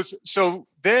it was so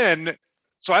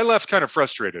I left kind of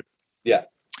frustrated. Yeah.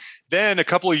 Then a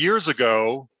couple of years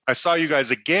ago, I saw you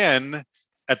guys again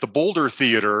at the Boulder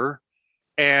Theater,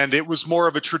 and it was more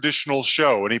of a traditional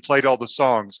show, and he played all the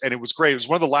songs, and it was great. It was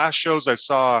one of the last shows I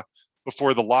saw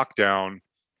before the lockdown,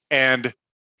 and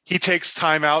he takes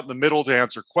time out in the middle to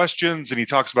answer questions, and he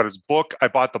talks about his book. I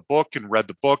bought the book and read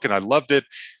the book, and I loved it.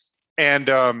 And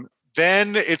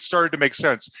then it started to make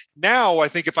sense. Now, I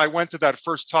think if I went to that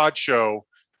first Todd show,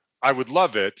 I would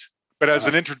love it. But as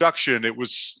an introduction, it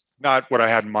was not what I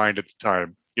had in mind at the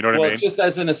time. You know what I mean? Well, just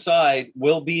as an aside,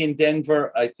 we'll be in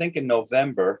Denver, I think, in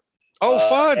November. Oh,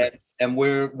 fun! And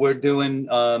we're doing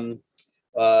A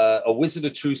Wizard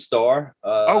of True Star.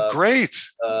 Great!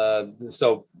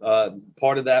 So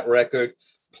part of that record,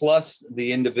 plus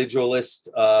The Individualist,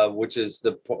 which is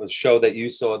the show that you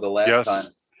saw the last time.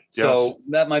 So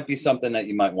that might be something that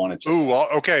you might want to check. Ooh,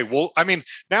 okay. Well, I mean,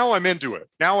 now I'm into it.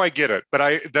 Now I get it.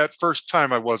 But that first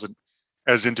time I wasn't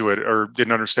as into it or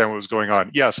didn't understand what was going on.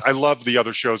 Yes, I love the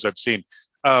other shows I've seen.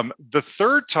 The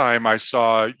third time I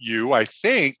saw you, I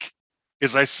think,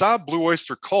 is I saw Blue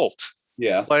Oyster Cult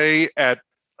play at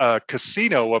a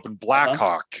casino up in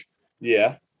Blackhawk.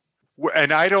 Yeah.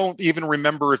 And I don't even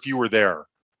remember if you were there.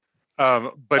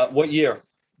 But what year?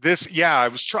 I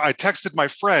texted my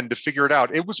friend to figure it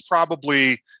out. It was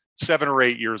probably 7 or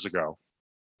 8 years ago.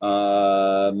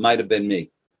 Might have been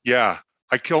me. Yeah,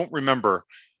 I don't remember.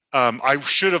 I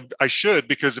should,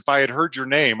 because if I had heard your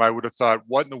name, I would have thought,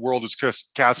 what in the world is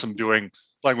Kasim doing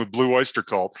playing with Blue Oyster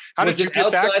Cult? How did you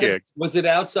get that gig? Was it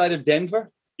outside of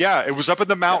Denver? Yeah, it was up in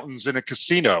the mountains in a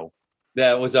casino.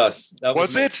 That was us.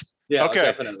 Was it? Yeah, okay.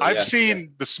 Definitely. I've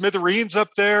seen the Smithereens up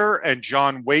there and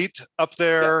John Waite up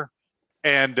there.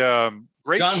 And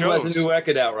great John shows. has a new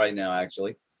record out right now,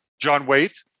 actually. John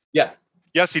Waite? Yeah.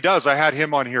 Yes, he does. I had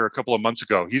him on here a couple of months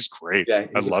ago. He's great. Yeah,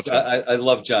 I love him. I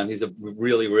love John. He's a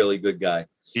really, really good guy.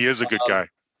 He is a good guy.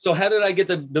 So how did I get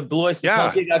the Blue Oyster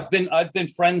Cult gig? I've been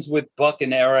friends with Buck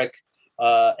and Eric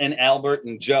and Albert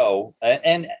and Joe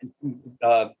and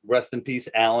rest in peace,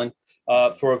 Alan,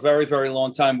 for a very, very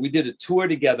long time. We did a tour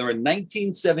together in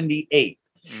 1978.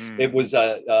 It was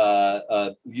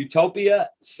Utopia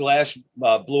 /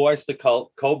 Blue Oyster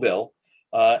Cult co-bill,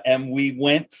 and we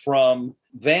went from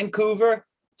Vancouver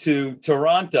to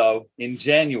Toronto in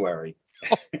January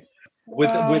with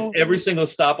every single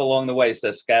stop along the way: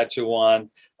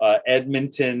 Saskatchewan,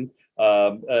 Edmonton,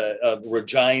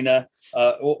 Regina,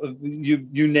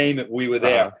 you name it, we were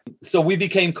there. So we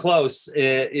became close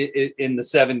in the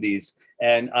 70s,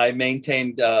 and I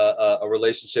maintained a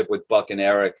relationship with Buck and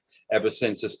Eric ever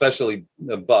since, especially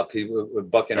Buck.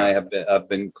 Buck and I have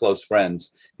been close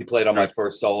friends. He played on my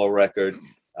first solo record.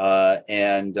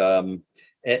 And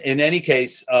in any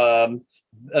case,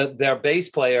 their bass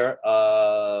player,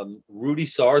 Rudy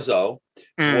Sarzo,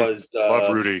 was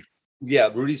love Rudy. Yeah,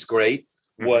 Rudy's great.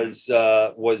 Was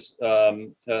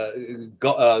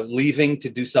leaving to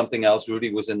do something else.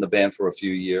 Rudy was in the band for a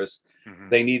few years.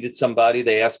 They needed somebody.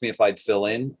 They asked me if I'd fill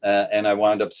in, and I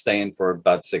wound up staying for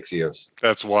about 6 years.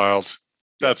 That's wild.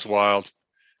 That's wild.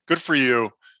 Good for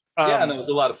you. Yeah, and it was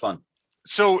a lot of fun.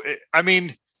 So, I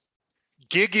mean,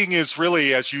 gigging is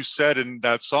really, as you said in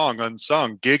that song,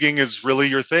 Unsung, gigging is really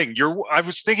your thing. I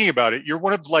was thinking about it. You're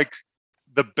one of like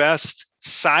the best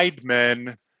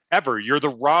sidemen ever. You're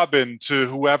the Robin to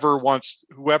whoever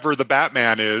the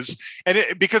Batman is. And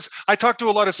because I talk to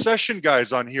a lot of session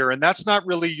guys on here, and that's not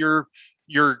really your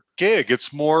gig.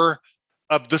 It's more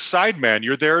of the sideman.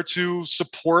 You're there to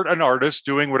support an artist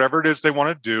doing whatever it is they want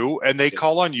to do. And they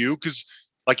call on you because,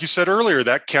 like you said earlier,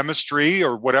 that chemistry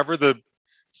or whatever the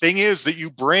thing is that you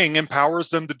bring empowers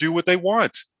them to do what they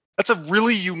want. That's a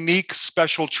really unique,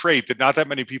 special trait that not that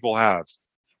many people have.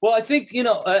 Well, I think,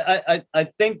 I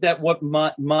think that what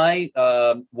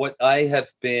what I have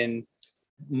been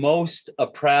most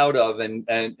proud of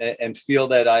and feel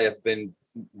that I have been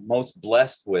most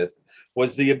blessed with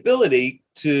was the ability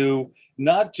to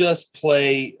not just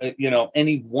play,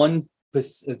 any one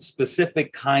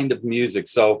specific kind of music.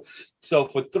 So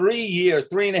for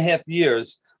 3.5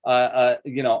 years, I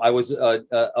was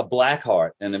a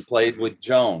Blackheart and then played with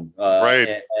Joan,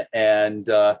 and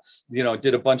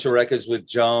did a bunch of records with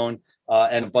Joan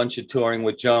and a bunch of touring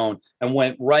with Joan, and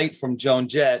went right from Joan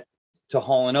Jett to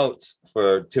Hall & Oates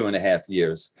for 2.5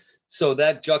 years. So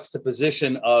that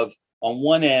juxtaposition of, on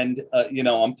one end,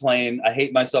 I'm playing I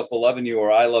Hate Myself for Loving You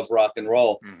or I Love Rock and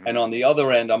Roll, and on the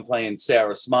other end, I'm playing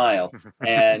Sarah Smile,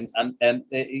 and I'm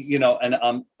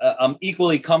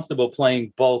equally comfortable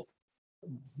playing both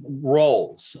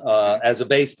roles as a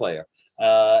bass player,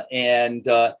 and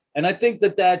I think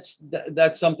that's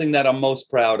something that I'm most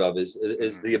proud of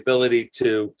is the ability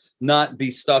to not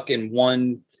be stuck in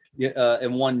one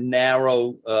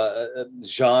narrow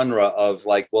genre of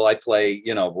like, well, I play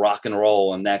rock and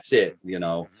roll and that's it,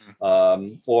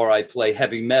 or I play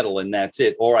heavy metal and that's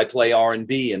it, or I play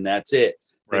R&B and that's it.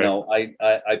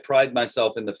 I pride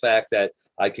myself in the fact that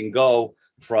I can go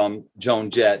from Joan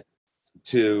Jett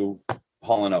to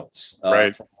Hall & Oates,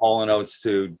 from Hall & Oates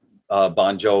to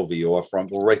Bon Jovi, or from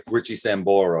Richie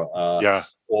Sambora,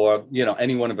 or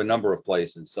any one of a number of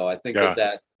places. So I think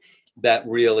that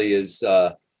really is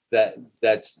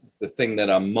that's the thing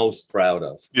that I'm most proud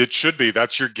of. It should be.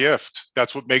 That's your gift.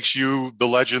 That's what makes you the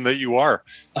legend that you are.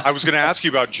 I was going to ask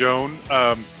you about Joan.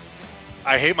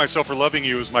 I Hate Myself for Loving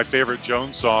You is my favorite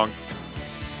Joan song.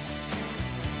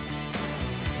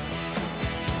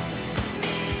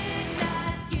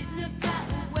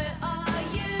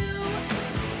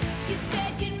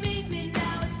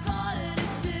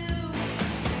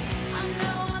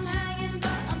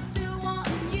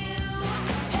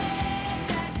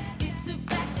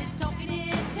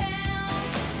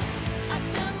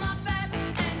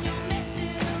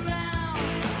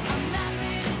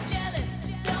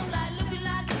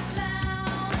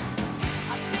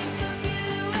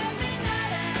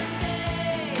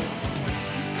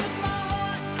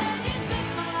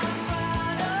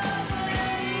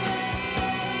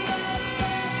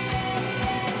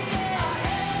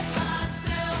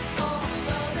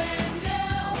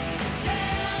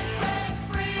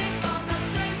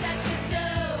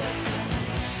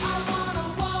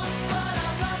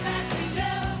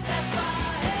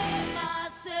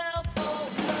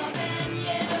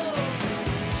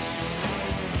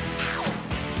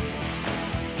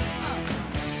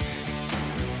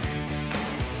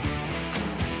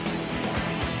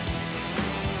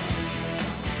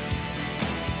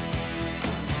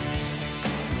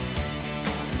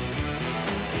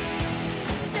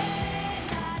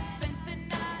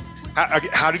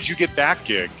 How did you get that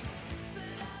gig?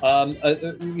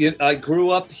 I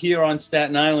grew up here on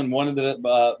Staten Island. One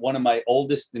of my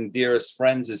oldest and dearest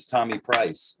friends is Tommy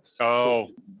Price. Oh,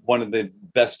 one of the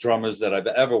best drummers that I've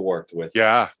ever worked with.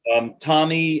 Yeah.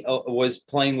 Tommy was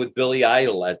playing with Billy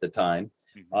Idol at the time.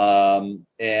 And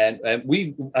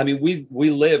we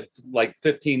lived like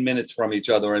 15 minutes from each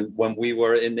other, and when we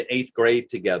were in the 8th grade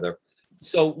together.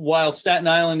 So while Staten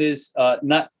Island is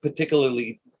not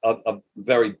particularly a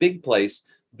very big place,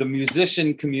 the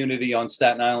musician community on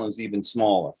Staten Island is even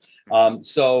smaller.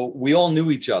 So we all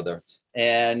knew each other,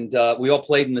 and we all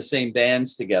played in the same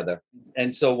bands together.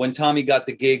 And so when Tommy got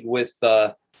the gig with,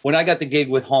 when I got the gig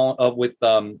with Todd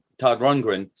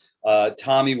Rundgren,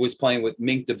 Tommy was playing with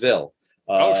Mink DeVille.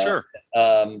 Sure.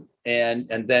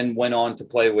 And then went on to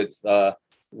play with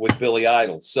Billy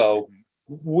Idol. So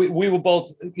we were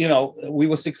both, we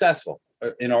were successful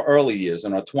in our early years,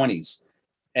 in our 20s.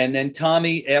 And then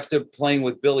Tommy, after playing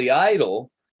with Billy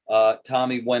Idol,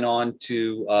 Tommy went on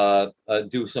to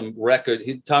do some record.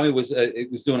 Tommy was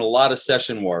doing a lot of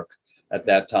session work at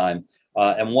that time.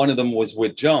 And one of them was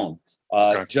with Joan.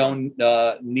 Okay. Joan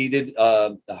needed,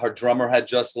 her drummer had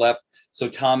just left. So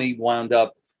Tommy wound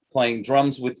up playing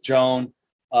drums with Joan.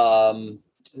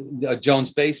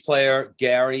 Joan's bass player,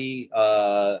 Gary,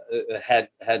 had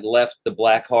left the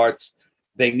Blackhearts.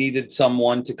 They needed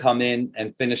someone to come in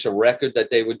and finish a record that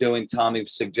they were doing. Tommy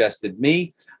suggested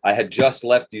me. I had just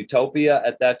left Utopia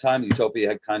at that time. Utopia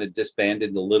had kind of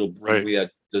disbanded a little. Right. We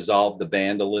had dissolved the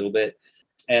band a little bit.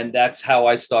 And that's how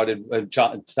I started.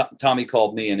 Tommy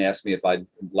called me and asked me if I'd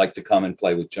like to come and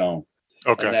play with Joan.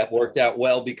 Okay. And that worked out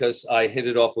well because I hit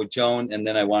it off with Joan, and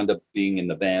then I wound up being in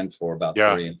the band for about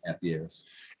 3.5 years.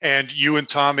 And you and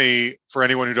Tommy, for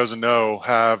anyone who doesn't know,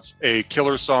 have a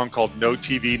killer song called "No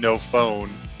TV, No Phone."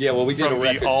 Yeah, well, we did from a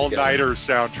record the All Nighter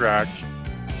soundtrack.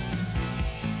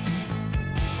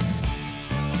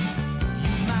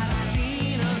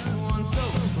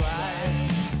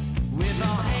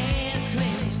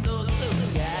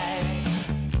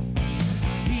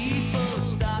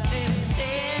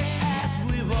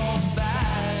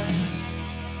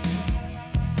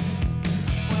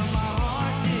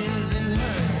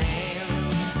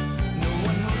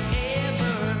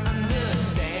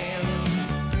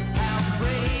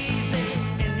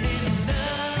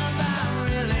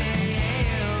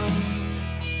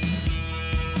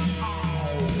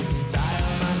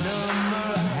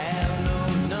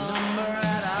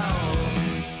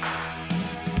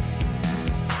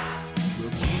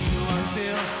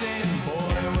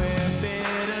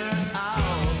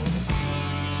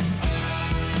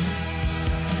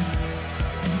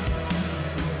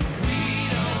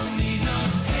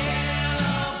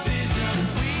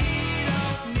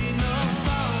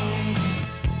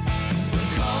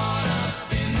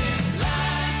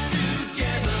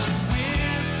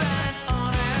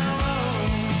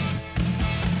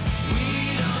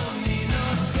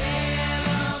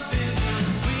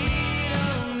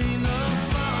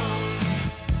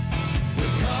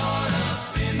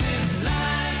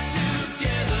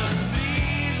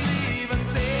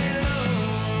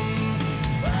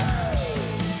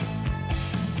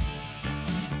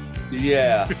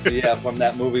 Yeah, from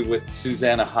that movie with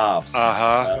Susanna Hoffs.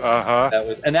 That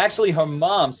was, and actually, her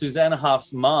mom, Susanna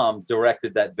Hoffs' mom,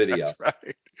 directed that video. That's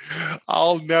right.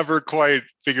 I'll never quite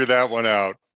figure that one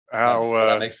out. How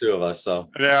that makes two of us. So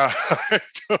yeah,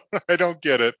 I don't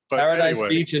get it. But Paradise anyway.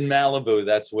 Beach in Malibu.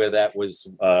 That's where that was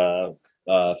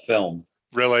filmed.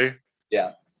 Really?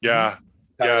 Yeah. Yeah.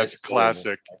 Yeah, it's a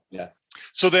classic. Yeah.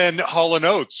 So then Hall &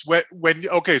 Oates,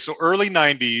 so early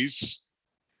 90s.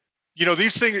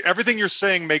 These things, everything you're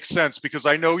saying makes sense because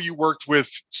I know you worked with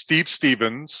Steve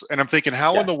Stevens, and I'm thinking,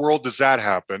 how in the world does that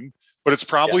happen? But it's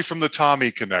probably from the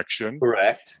Tommy connection.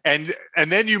 Correct. And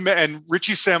then you met and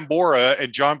Richie Sambora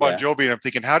and John Bon Jovi, and I'm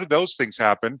thinking, how did those things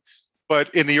happen?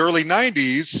 But in the early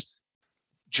 90s,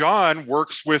 John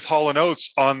works with Hall &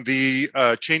 Oates on the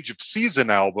Change of Season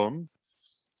album.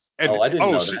 And, I didn't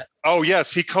know that. Oh,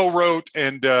 yes. He co-wrote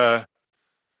and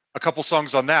a couple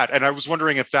songs on that. And I was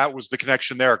wondering if that was the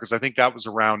connection there, because I think that was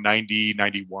around 90,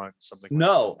 91, something.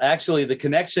 No, actually, the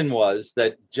connection was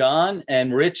that John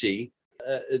and Richie,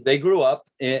 they grew up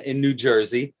in New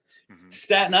Jersey. Mm-hmm.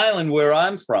 Staten Island, where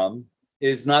I'm from,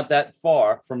 is not that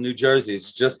far from New Jersey.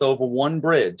 It's just over one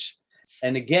bridge.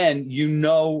 And again,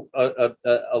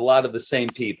 a lot of the same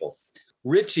people.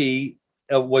 Richie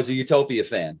was a Utopia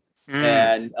fan,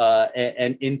 and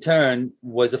in turn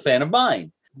was a fan of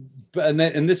mine.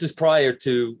 And this is prior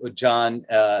to John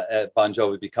Bon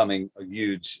Jovi becoming a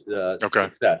huge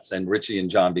success, and Richie and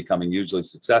John becoming hugely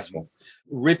successful.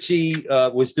 Richie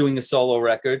was doing a solo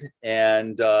record,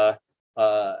 and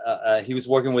he was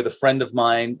working with a friend of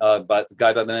mine, a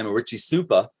guy by the name of Richie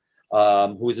Supa,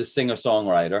 who was a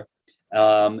singer-songwriter.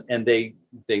 And they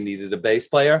needed a bass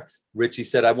player. Richie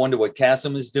said, "I wonder what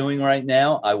Kasim is doing right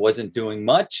now." I wasn't doing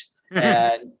much,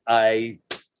 and I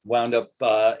wound up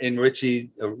in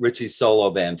Richie's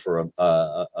solo band for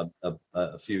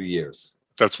a few years.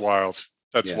 That's wild.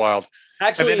 That's Yeah. wild.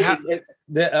 Actually, And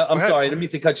then I'm ahead. sorry, I didn't mean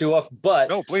to cut you off, but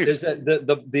No, please.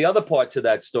 the other part to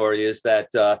that story is that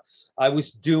I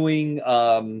was doing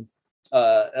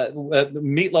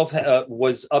Meatloaf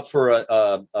was up for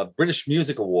a British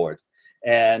Music Award,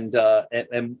 and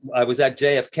I was at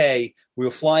JFK. We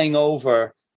were flying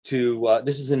over to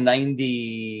this was in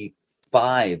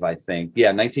 '95, I think.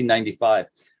 Yeah, 1995.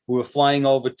 We were flying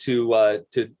over to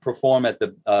perform at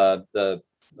the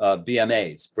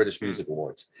BMAs, British Music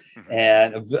Awards,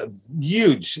 and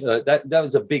huge. That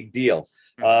was a big deal.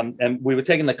 And we were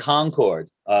taking the Concorde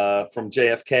from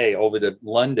JFK over to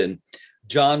London.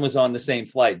 John was on the same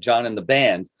flight. John and the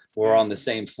band were on the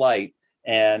same flight,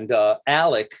 and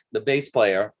Alec, the bass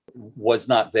player, was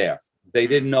not there. They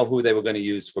didn't know who they were going to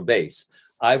use for bass.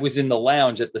 I was in the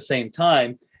lounge at the same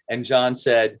time, and John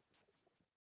said,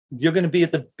 "You're going to be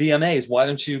at the BMAs. Why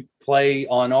don't you play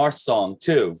on our song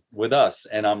too with us?"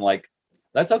 And I'm like,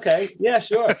 "That's okay. Yeah,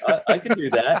 sure. I can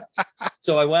do that."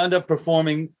 So I wound up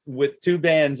performing with two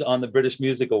bands on the British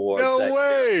Music Awards. No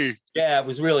way. Yeah, it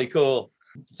was really cool.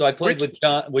 So I played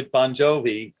with Bon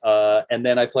Jovi, and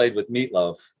then I played with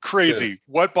Meatloaf. Crazy. Too.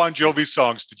 What Bon Jovi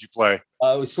songs did you play?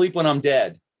 It was "Sleep When I'm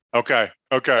Dead." Okay.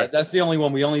 That's the only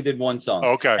one. We only did one song.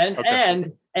 Okay.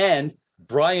 And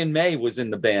Brian May was in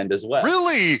the band as well.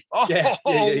 Really? Oh, Yeah,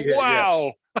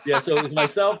 wow. Yeah, so it was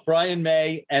myself, Brian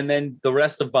May, and then the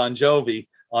rest of Bon Jovi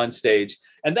on stage.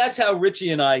 And that's how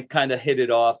Richie and I kind of hit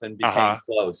it off and became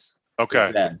close.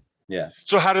 Okay. Then. Yeah.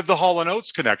 So how did the Hall &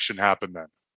 Oates connection happen then?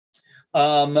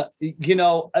 You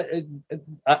know,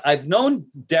 I've known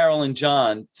Daryl and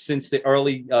John since the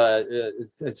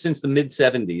since the mid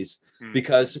 70s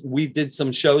because we did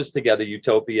some shows together,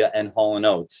 Utopia and Hall &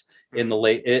 Oates in the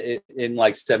late, in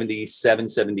like 77,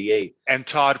 78. And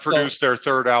Todd produced their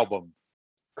third album.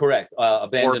 Correct.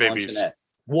 Abandoned War Babies. on Jeanette.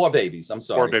 War Babies. I'm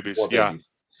sorry. War Babies. Yeah.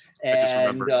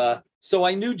 And so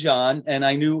I knew John and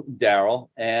I knew Daryl,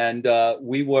 and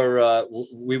we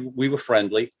were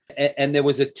friendly. And there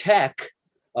was a tech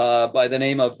by the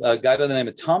name of a guy by the name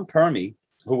of Tom Permy,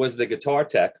 who was the guitar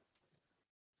tech.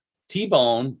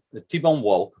 T-Bone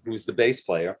Wolk, who's the bass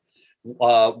player,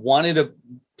 wanted to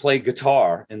play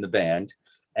guitar in the band,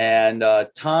 and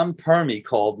Tom Permy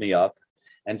called me up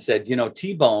and said, you know,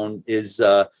 T-Bone is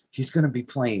he's going to be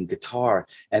playing guitar,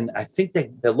 and I think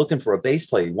they're looking for a bass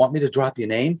player. You want me to drop your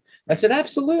name? I said,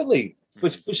 absolutely, for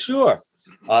sure.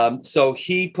 So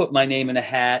he put my name in a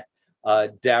hat.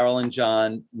 Daryl and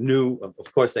John knew,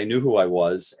 of course, they knew who I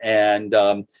was, and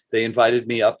they invited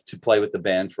me up to play with the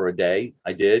band for a day.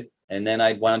 I did, and then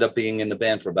I wound up being in the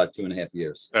band for about 2.5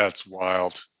 years. That's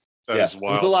wild. That is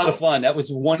wild. It was a lot of fun. That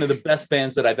was one of the best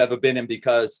bands that I've ever been in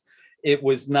because it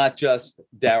was not just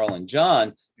Daryl and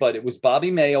John, but it was Bobby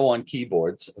Mayo on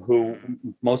keyboards, who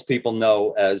most people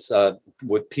know as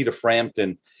with Peter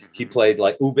Frampton. He played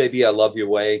like "Ooh Baby, I Love Your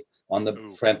Way" on the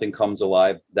Frampton Comes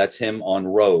Alive. That's him on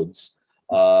Rhodes.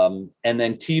 And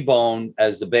then T-Bone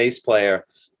as the bass player.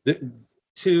 The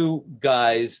two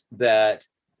guys that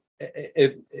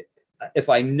if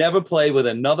I never play with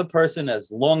another person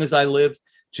as long as I live,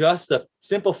 just the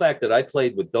simple fact that I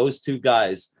played with those two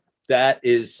guys, that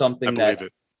is something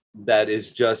that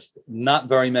is just not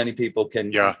very many people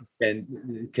can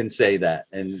say that.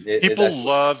 And people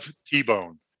love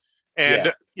T-Bone.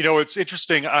 And you know, it's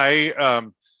interesting.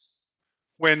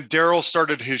 When Daryl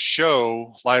started his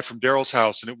show Live from Daryl's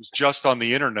House, and it was just on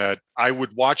the internet, I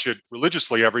would watch it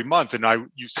religiously every month. And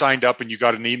you signed up and you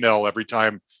got an email every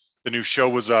time the new show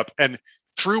was up. And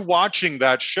through watching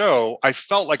that show, I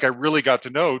felt like I really got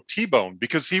to know T-Bone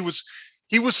because he was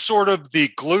sort of the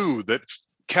glue that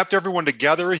kept everyone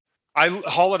together.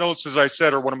 Hall & Oates, as I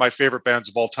said, are one of my favorite bands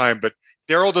of all time, but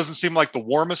Daryl doesn't seem like the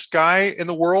warmest guy in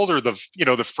the world or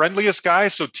the friendliest guy.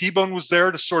 So T-Bone was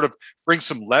there to sort of bring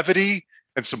some levity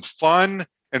and some fun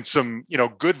and some,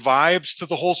 good vibes to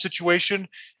the whole situation.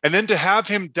 And then to have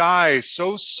him die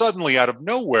so suddenly out of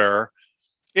nowhere,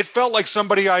 it felt like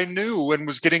somebody I knew and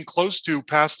was getting close to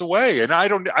passed away. And I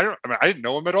didn't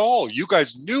know him at all. You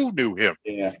guys knew him.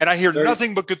 Yeah. And I hear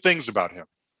nothing but good things about him.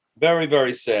 Very,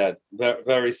 very sad. Very,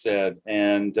 very sad.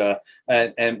 And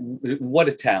what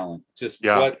a talent.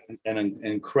 What an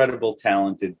incredible,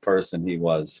 talented person he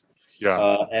was.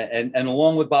 Yeah. And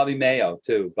along with Bobby Mayo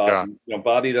too.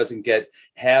 Bobby doesn't get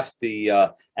half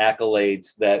the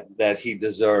accolades that he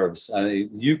deserves. I mean,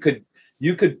 you could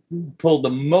pull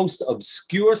the most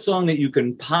obscure song that you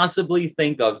can possibly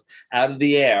think of out of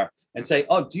the air and say,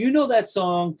 "Oh, do you know that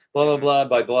song? Blah blah blah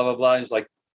by blah blah blah." And it's like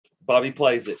Bobby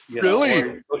plays it.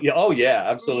 Really? Oh yeah,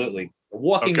 absolutely. A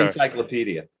walking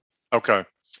encyclopedia. Okay.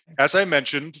 As I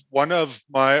mentioned, one of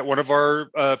our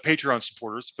Patreon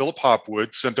supporters, Philip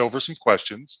Hopwood, sent over some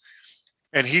questions,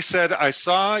 and he said, "I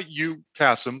saw you,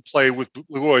 Kasim, play with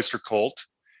Blue Oyster Cult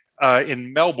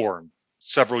in Melbourne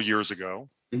several years ago,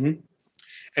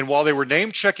 and while they were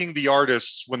name checking the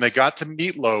artists, when they got to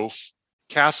Meatloaf,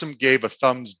 Kasim gave a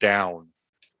thumbs down."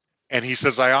 And he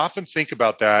says, "I often think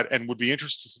about that and would be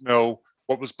interested to know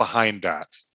what was behind that."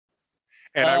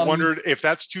 And I wondered if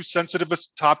that's too sensitive a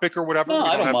topic or whatever. No, we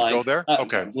I don't have mind. to go there.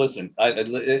 Okay. Listen,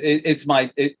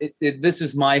 this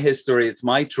is my history. It's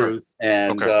my truth.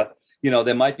 And,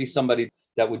 there might be somebody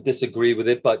that would disagree with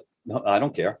it, but I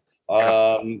don't care.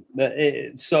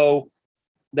 So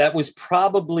that was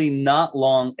probably not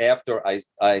long after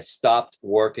I stopped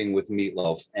working with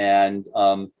Meatloaf. And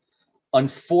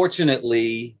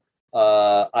unfortunately,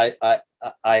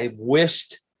 I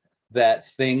wished that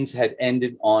things had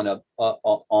ended on a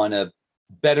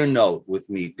better note with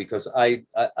Meat, because I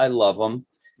love him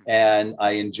and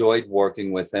I enjoyed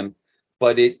working with him,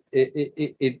 but it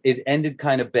ended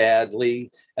kind of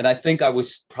badly, and I think I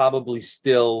was probably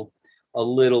still a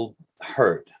little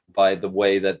hurt by the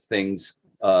way that things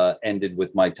ended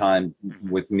with my time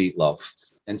with Meatloaf.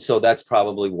 And so that's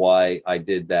probably why I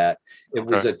did that. It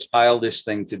was a childish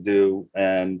thing to do,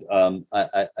 and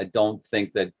I don't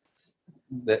think that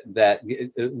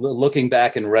looking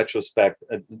back in retrospect,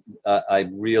 I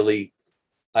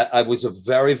was a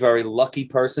very, very lucky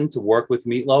person to work with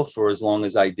Meatloaf for as long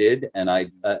as I did, and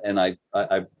I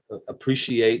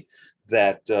appreciate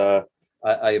that.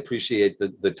 I appreciate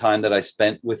the time that I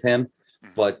spent with him,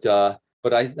 but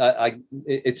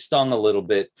it stung a little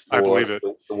bit. For I believe it.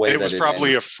 The way and it was probably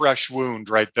ended. a fresh wound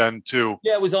right then too.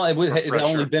 Yeah, it had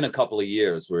only been a couple of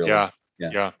years, really. Yeah.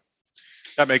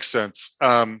 That makes sense.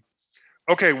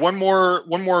 Okay, one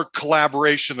more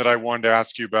collaboration that I wanted to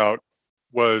ask you about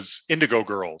was Indigo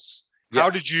Girls. How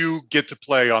did you get to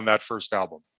play on that first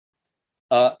album?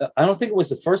 I don't think it was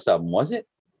the first album, was it?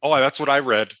 Oh, that's what I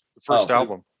read. The first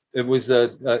album. It was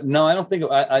no, I don't think.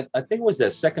 I think it was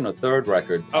their second or third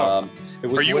record. It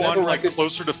was. Are you on like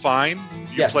Closer to Fine?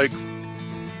 Yes.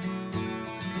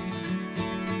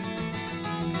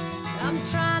 I'm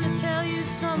trying to tell you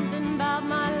something about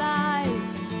my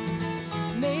life.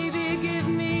 Maybe give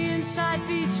me insight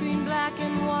between black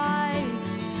and white.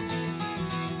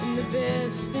 And the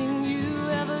best thing you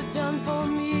ever done for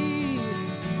me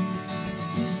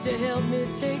used to help me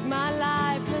take my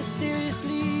life less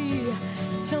seriously.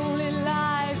 It's only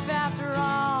life after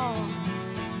all.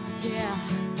 Yeah.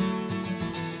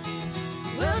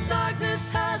 Well,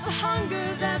 darkness has a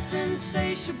hunger that's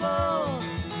insatiable,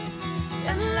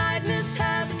 and lightness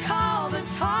has a call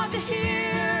that's hard to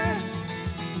hear.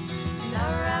 And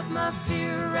I wrap my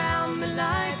fear around me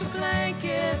like a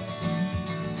blanket.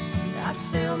 I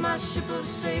sail my ship of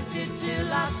safety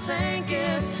till I sank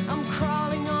it. I'm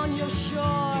crawling on your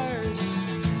shores.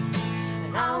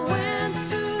 And I went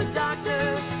to the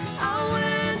doctor, I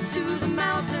went to the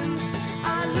mountains,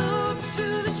 I looked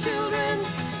to the children,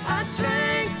 I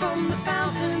drank from the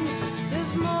fountains.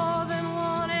 There's more than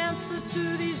one answer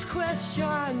to these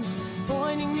questions,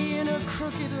 pointing me in a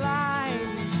crooked line.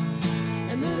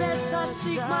 And the less I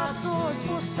seek my source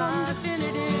for some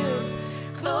definitive,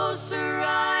 closer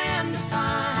I am to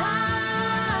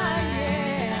find,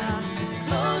 yeah.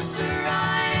 Closer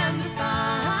I am to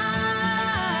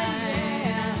find,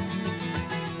 yeah.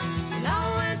 And I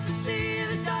went to see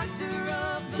the doctor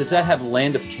of. Does that have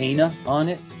Land of Cana on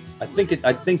it? I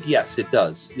think yes, it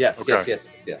does. Yes, okay.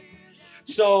 yes.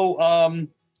 So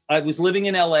I was living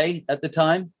in LA at the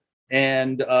time,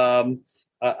 and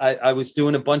I was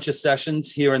doing a bunch of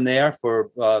sessions here and there for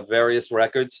various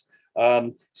records.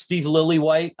 Steve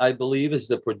Lillywhite, I believe, is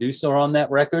the producer on that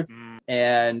record.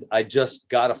 And I just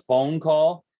got a phone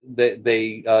call.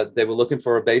 They were looking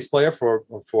for a bass player for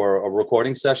a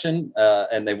recording session,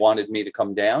 and they wanted me to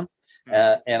come down.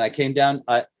 And I came down.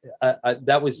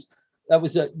 That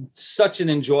was such an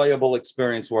enjoyable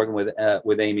experience working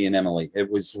with Amy and Emily. It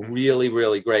was really,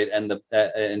 really great.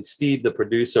 And Steve, the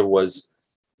producer,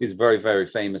 he's a very, very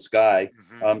famous guy.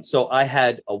 So I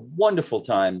had a wonderful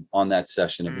time on that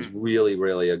session. It was really,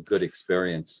 really a good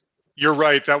experience. You're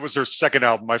right. That was their second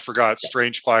album. I forgot.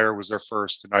 Strange Fire was their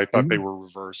first, and I thought they were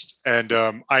reversed. And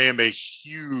I am a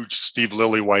huge Steve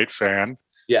Lillywhite fan.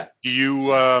 Yeah. Do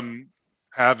you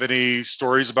have any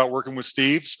stories about working with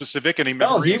Steve specific? Any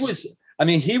memories? No,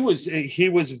 he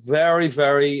was very,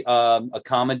 very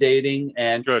accommodating.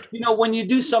 And good. When you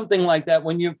do something like that,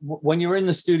 when you're in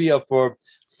the studio for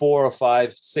 4 or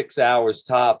 5, 6 hours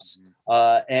tops,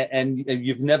 and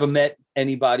you've never met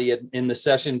anybody in the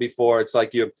session before, it's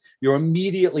like you're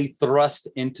immediately thrust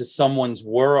into someone's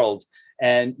world,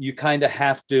 and you kind of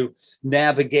have to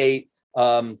navigate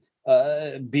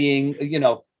being,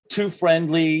 too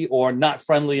friendly or not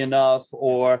friendly enough,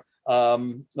 or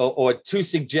too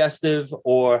suggestive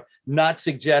or not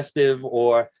suggestive,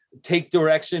 or take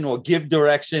direction or give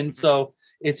direction. So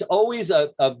it's always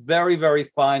a very, very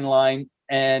fine line.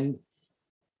 And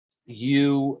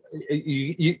you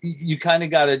kind of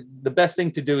got to, the best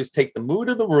thing to do is take the mood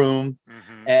of the room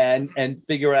and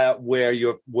figure out where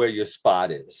your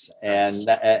spot is.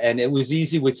 And it was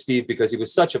easy with Steve because he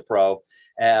was such a pro,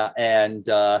 and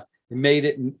made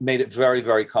it very,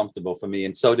 very comfortable for me.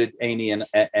 And so did Amy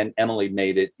and Emily,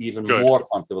 made it even more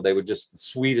comfortable. They were just the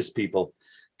sweetest people.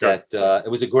 That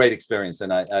it was a great experience,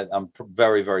 and I'm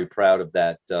very, very proud of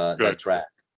that track.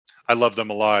 I love them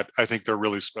a lot. I think they're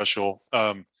really special.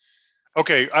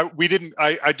 Okay,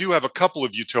 I do have a couple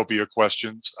of Utopia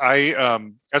questions.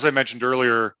 As I mentioned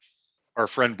earlier, our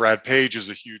friend Brad Page is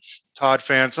a huge Todd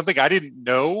fan. Something I didn't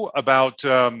know about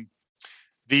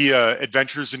the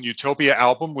Adventures in Utopia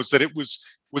album was that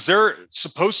was there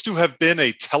supposed to have been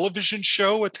a television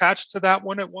show attached to that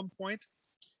one at one point?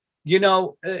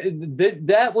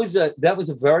 That was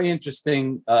a very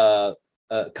interesting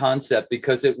concept,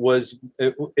 because it was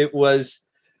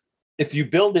if you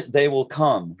build it, they will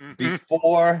come,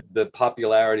 before the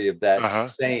popularity of that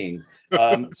saying.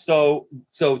 So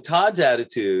Todd's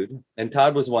attitude, and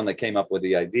Todd was the one that came up with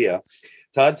the idea.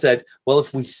 Todd said, well,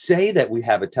 if we say that we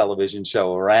have a television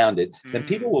show around it, then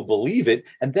people will believe it,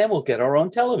 and then we'll get our own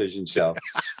television show.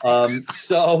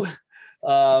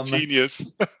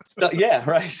 Genius. So, yeah,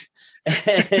 right.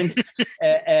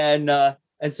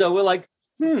 And so we're like,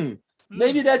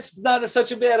 maybe that's not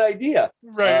such a bad idea.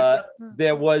 Right.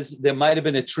 There might have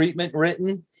been a treatment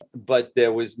written, but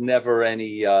there was never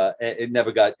any, it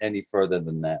never got any further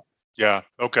than that. Yeah.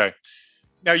 Okay.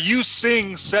 Now you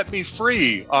sing Set Me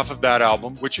Free off of that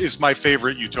album, which is my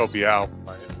favorite Utopia album,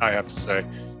 I have to say.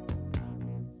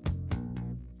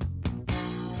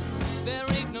 There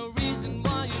ain't no reason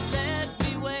why you let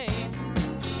me wait.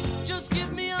 Just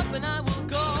give me up and I will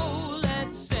go.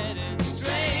 Let's set it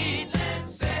straight.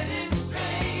 Let's set it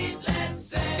straight. Let's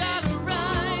set it. Got a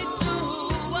right to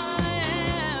who I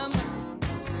am.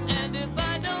 And if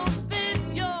I don't fit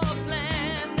your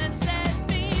plan, then set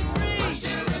me free. But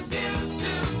you refuse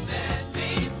to set me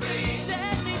free.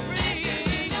 Set me free. And you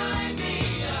deny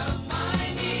me of my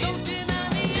needs. Don't deny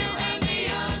me. You hang me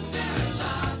under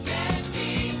lock and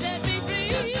key. Set me free.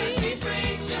 Just set me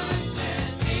free. Just set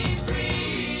me free.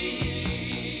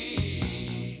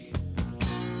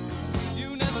 You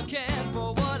never cared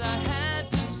for what I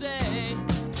had to say.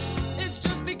 It's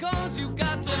just because you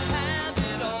got to have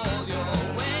it all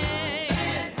your way.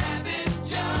 Can't have it,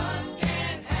 just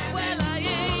can't have it. Well, I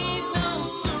ain't no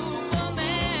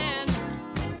Superman.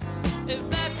 If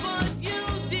that's what you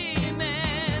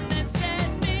demand, then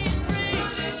set me free.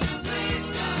 Wouldn't you please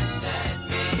just set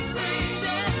me free?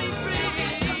 Set me free. You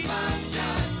get your fun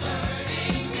just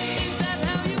hurting me. Is that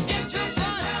how you get your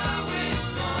fun? This is how it's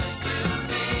going to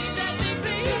be. Set me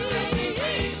free. Just set me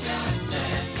free. Just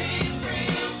set me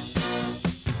free.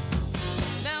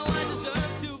 Now I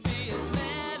deserve to be as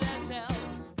mad as hell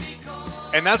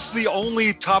because And that's the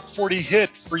only top 40 hit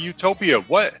for Utopia.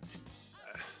 What?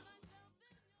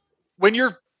 When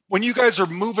you guys are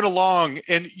moving along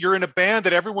and you're in a band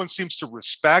that everyone seems to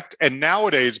respect and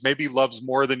nowadays maybe loves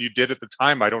more than you did at the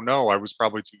time, I don't know. I was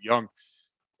probably too young.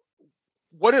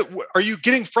 Are you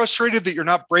getting frustrated that you're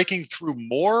not breaking through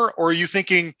more? Or are you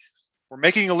thinking, we're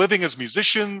making a living as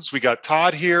musicians, we got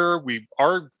Todd here, we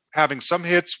are having some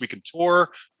hits, we can tour,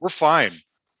 we're fine.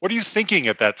 What are you thinking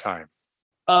at that time?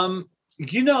 I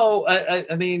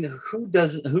mean, who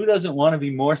doesn't want to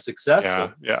be more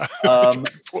successful? Yeah.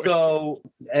 So,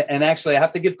 and actually I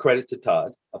have to give credit to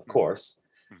Todd, of course,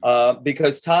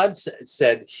 because Todd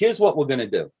said, here's what we're going to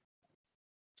do.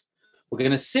 We're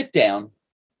going to sit down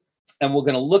and we're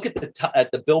going to look at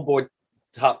the Billboard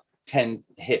top 10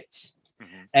 hits.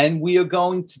 And we are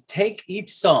going to take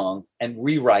each song and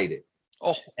rewrite it.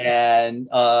 Oh.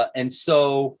 And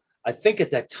so I think at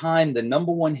that time, the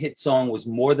number one hit song was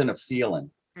More Than a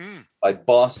Feeling by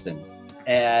Boston.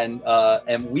 And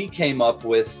we came up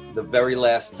with The Very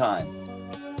Last Time.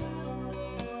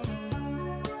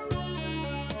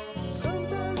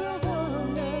 Sometimes I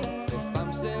wonder if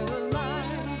I'm still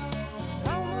alive.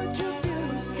 How much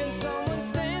abuse can someone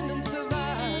stand and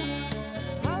survive?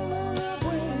 How long I've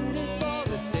waited for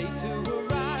the day to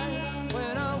arrive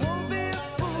when I won't be a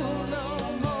fool no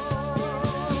more.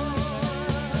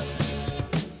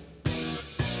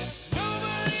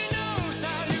 Nobody knows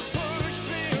how you pushed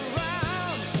me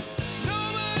around.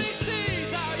 Nobody sees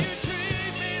how you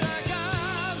treat me like I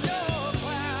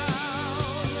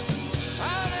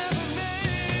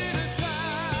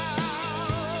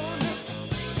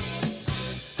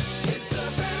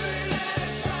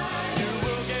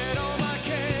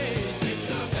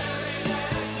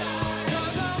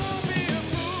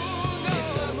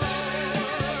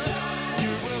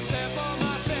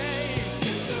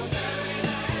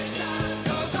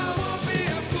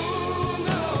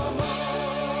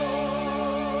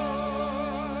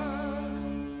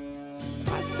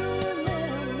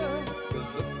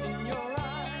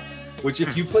which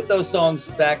if you put those songs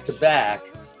back to back,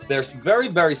 they're very,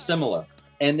 very similar.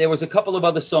 And there was a couple of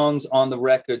other songs on the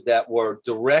record that were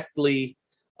directly,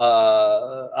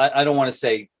 I don't want to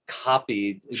say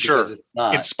copied, Sure, because it's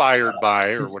not. Inspired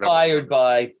by or whatever. Inspired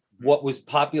by what was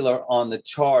popular on the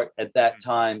chart at that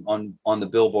time on the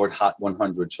Billboard Hot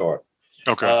 100 chart.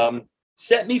 Okay.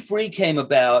 Set Me Free came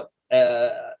about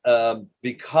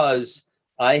because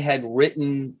I had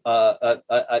written, I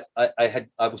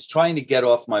was trying to get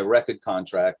off my record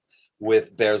contract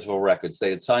with Bearsville Records.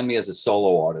 They had signed me as a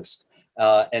solo artist.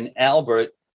 And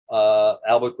Albert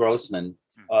Grossman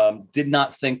did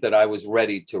not think that I was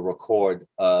ready to record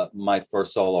my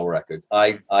first solo record.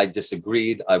 I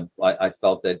disagreed. I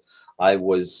felt that I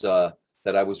was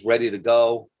ready to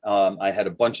go. I had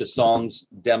a bunch of songs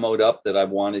demoed up that I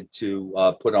wanted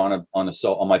to put on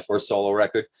my first solo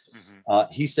record.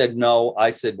 He said no.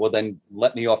 I said, well, then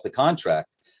let me off the contract.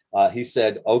 He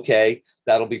said, okay,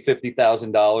 that'll be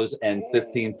 $50,000 and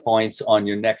 15 points on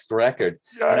your next record.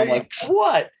 Yikes. And I'm like,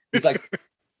 what? He's like,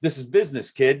 this is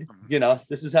business, kid. You know,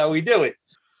 this is how we do it.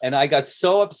 And I got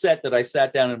so upset that I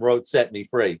sat down and wrote Set Me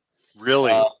Free.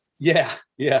 Really? Yeah.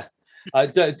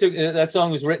 That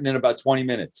song was written in about 20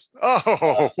 minutes.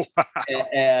 Oh, wow.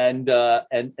 And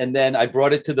then I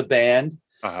brought it to the band.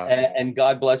 And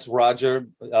God bless Roger,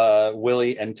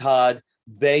 Willie, and Todd.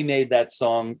 They made that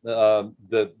song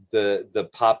the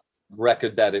pop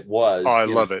record that it was. Oh, I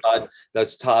love it.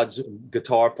 That's Todd's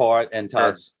guitar part and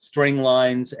Todd's string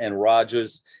lines and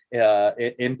Roger's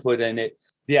input in it.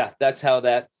 Yeah, that's how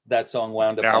that song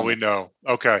wound up. Now we know.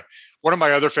 Okay. One of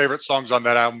my other favorite songs on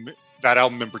that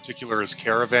album in particular is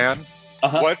Caravan.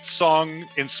 What song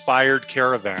inspired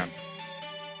Caravan?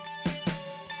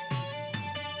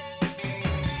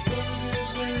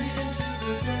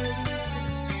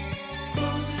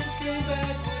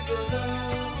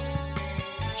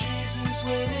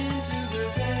 Went into the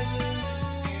desert.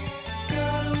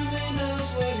 God only knows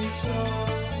what he saw.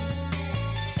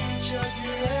 Hitch up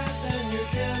your ass and your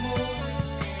camel.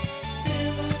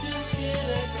 Fill up your skin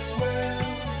at the well.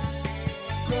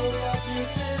 Roll up your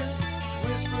tent.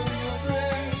 Whisper your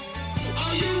prayers.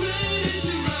 Are you ready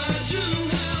to ride to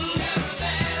hell?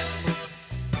 Caravan.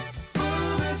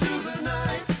 Moving through the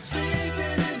night.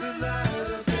 Sleeping in the light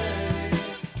of day.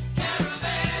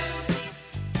 Caravan.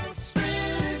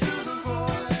 Spinning through the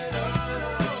void on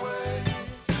our way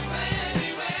to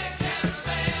anywhere.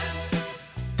 Caravan.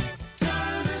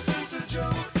 Time is just a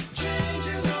joke. Change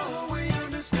is all we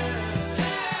understand.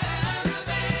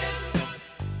 Caravan.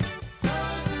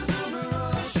 Life is a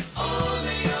mirage.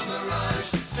 Only a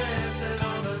mirage. Dancing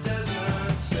on the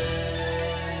desert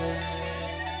sand.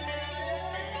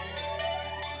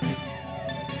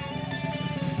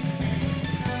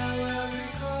 Now I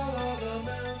recall all the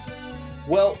mountains.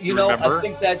 Well, you know, remember? I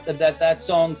think that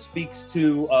song speaks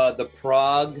to the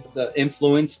prog, the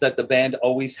influence that the band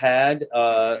always had.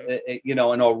 You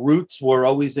know, and our roots were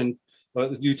always in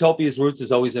Utopia's roots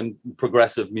is always in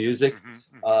progressive music.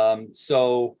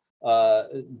 So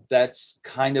that's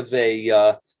kind of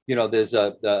a you know, there's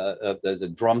a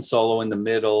drum solo in the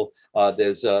middle.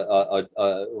 There's a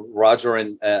Roger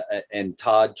and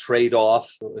Todd trade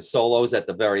off solos at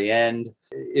the very end.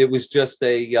 It was just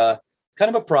a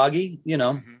kind of a proggy, you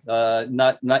know,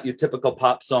 not your typical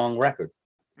pop song record.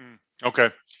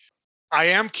 Okay. I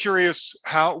am curious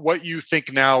what you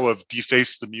think now of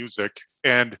Deface the Music,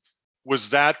 and was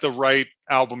that the right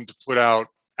album to put out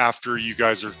after you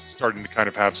guys are starting to kind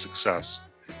of have success?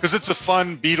 Because it's a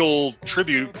fun Beatle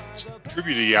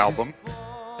tribute-y album.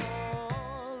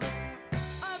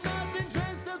 I've not been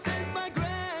dressed up since my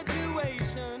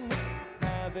graduation.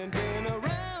 Haven't been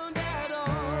around at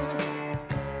all.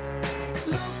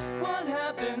 Look what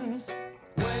happens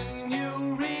when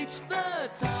you reach the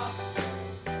top.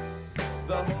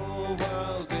 The whole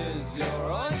world is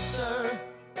your oyster.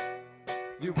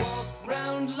 You walk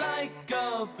round like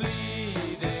a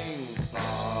bleeding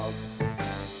fog.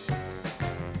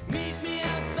 Meet me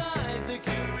outside the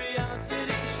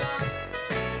curiosity shop.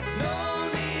 No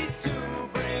need to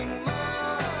bring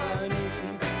money.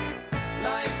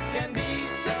 Life can be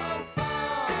so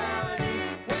funny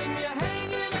when you're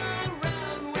hanging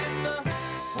around with the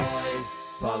hoi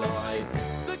polloi.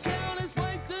 The countess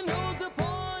wipes her nose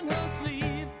upon her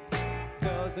sleeve.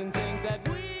 Doesn't think that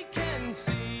we can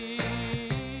see.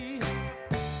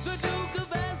 The Duke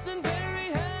of Astonbury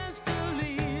has to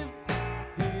leave.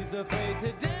 He's afraid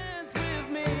to dance with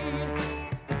me.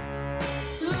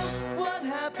 Look what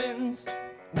happens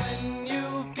when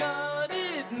you've got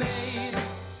it made.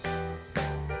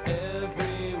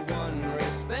 Everyone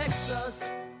respects us.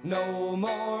 No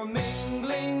more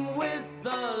mingling with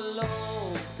the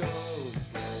local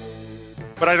trade.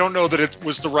 but I don't know that it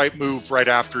was the right move right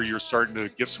after you're starting to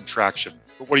get some traction.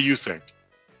 But what do you think?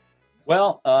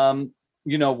 Well,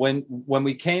 when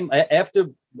we came after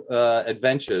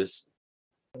Adventures,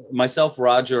 myself,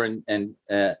 Roger, and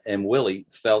Willie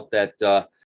felt that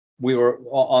we were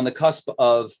on the cusp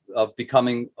of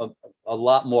becoming a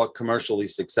lot more commercially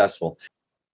successful.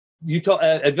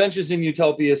 Adventures in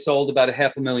Utopia sold about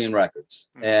 500,000 records,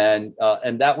 and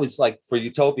that was like, for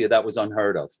Utopia, that was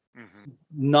unheard of.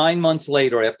 9 months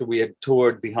later, after we had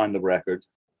toured behind the record,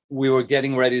 we were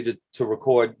getting ready to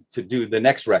record, to do the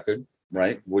next record,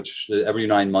 right? Which every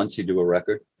 9 months you do a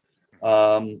record.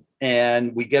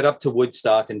 And we get up to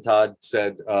Woodstock, and Todd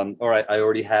said, all right, I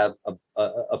already have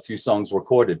a few songs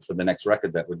recorded for the next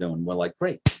record that we're doing. We're like,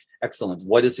 great, excellent.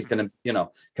 What is it going to,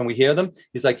 can we hear them?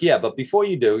 He's like, yeah, but before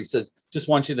you do, he says, just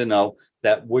want you to know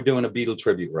that we're doing a Beatle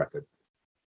tribute record.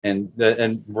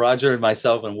 And Roger and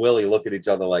myself and Willie look at each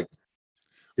other like,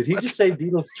 did he just say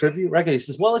Beatles tribute record? He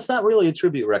says, well, it's not really a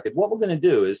tribute record. What we're going to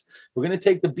do is we're going to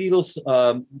take the Beatles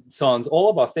songs, all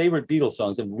of our favorite Beatles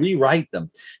songs, and rewrite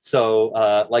them. So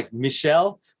like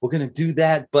Michelle, we're going to do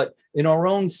that, but in our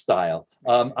own style.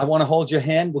 I Want to Hold Your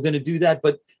Hand, we're going to do that,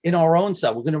 but in our own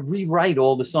style. We're going to rewrite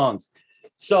all the songs.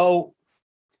 So,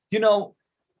 in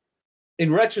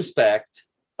retrospect,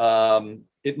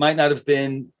 it might not have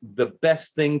been the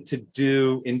best thing to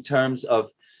do in terms of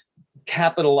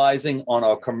capitalizing on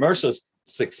our commercial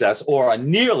success, or a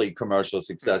nearly commercial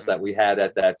success that we had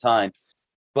at that time.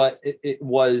 But it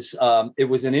was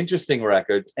an interesting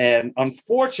record. And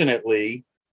unfortunately,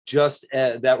 just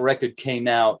that record came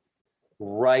out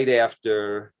right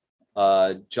after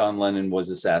John Lennon was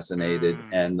assassinated.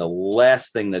 And the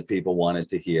last thing that people wanted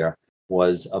to hear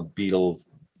was a Beatles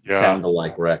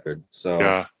sound-alike record.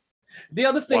 So the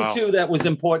other thing, too, that was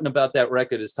important about that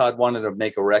record is Todd wanted to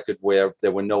make a record where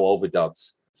there were no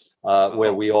overdubs,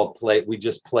 where we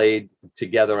just played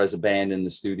together as a band in the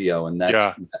studio. And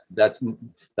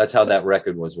that's how that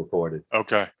record was recorded.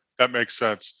 Okay. That makes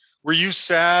sense. Were you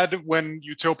sad when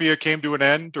Utopia came to an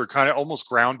end, or kind of almost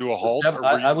ground to a halt?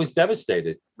 I was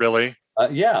devastated. Really?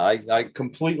 I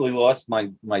completely lost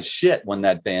my shit when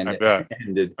that band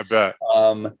ended. I bet.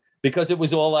 Because it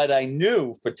was all that I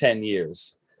knew for 10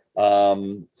 years. I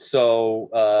was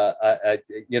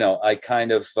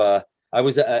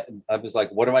like,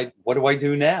 what do I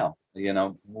do now?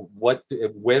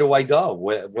 Where do I go?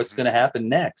 What's going to happen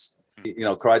next?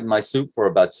 Cried in my soup for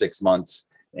about 6 months,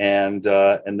 and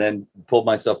then pulled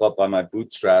myself up by my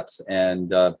bootstraps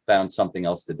and found something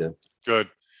else to do. Good.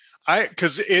 I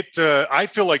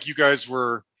feel like you guys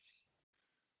were,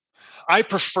 I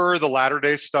prefer the latter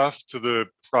day stuff to the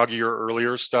proggier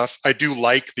earlier stuff. I do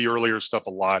like the earlier stuff a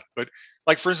lot, but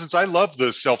like, for instance, I love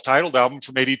the self-titled album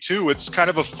from '82. It's kind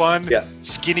of a fun,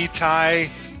 skinny tie,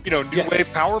 new wave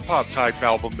power pop type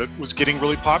album that was getting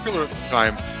really popular at the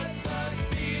time.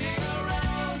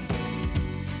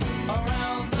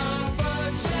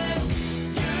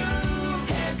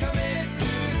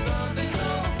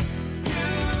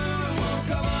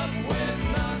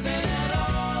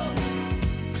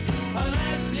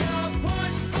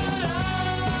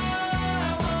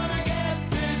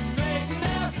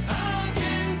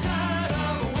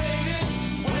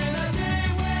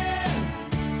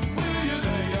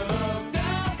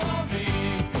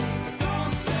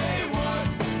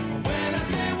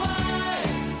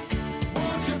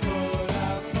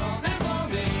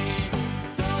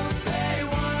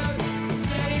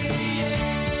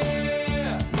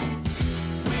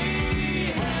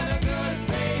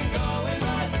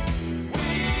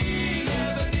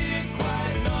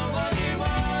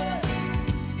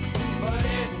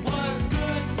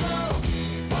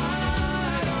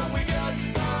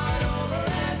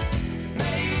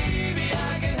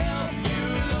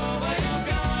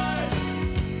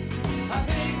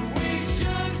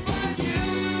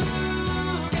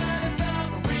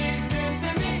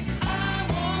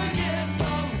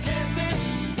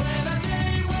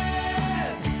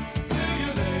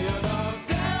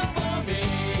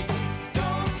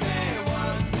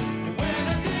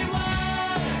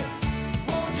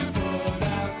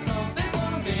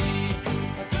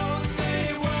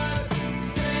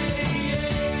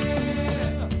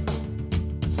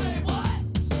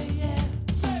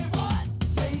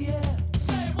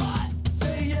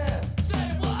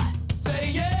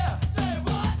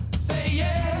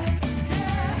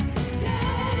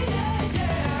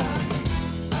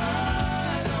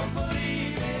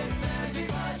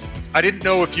 I didn't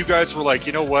know if you guys were like,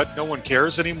 you know what, no one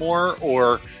cares anymore,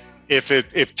 or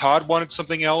if Todd wanted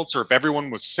something else, or if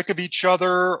everyone was sick of each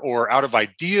other or out of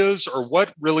ideas, or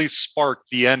what really sparked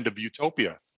the end of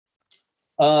Utopia.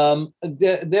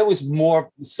 There was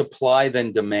more supply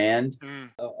than demand.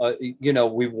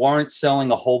 We weren't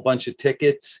selling a whole bunch of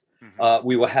tickets.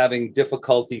 We were having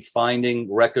difficulty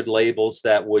finding record labels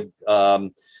that would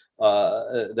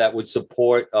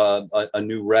support a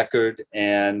new record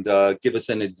and give us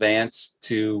an advance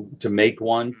to make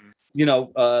one.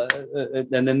 And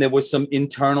then there was some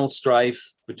internal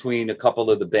strife between a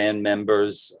couple of the band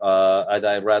members.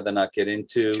 I'd rather not get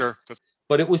into. Sure.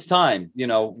 But it was time.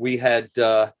 We had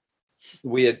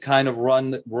kind of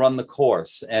run the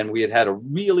course, and we had a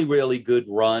really, really good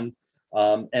run.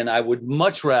 And I would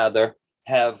much rather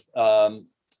have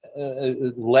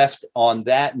left on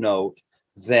that note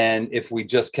than if we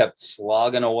just kept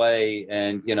slogging away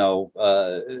and,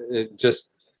 just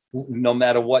no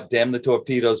matter what, damn the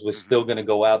torpedoes, we're still going to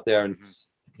go out there and,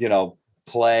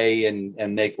 play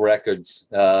and make records.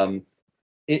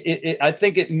 I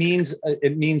think it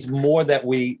means more that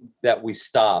we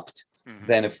stopped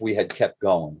than if we had kept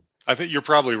going. I think you're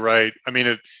probably right. I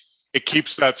mean, it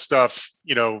keeps that stuff,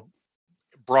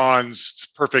 bronzed,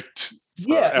 perfect.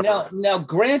 Yeah. Now,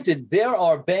 granted, there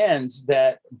are bands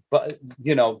that,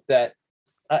 that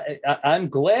I'm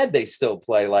glad they still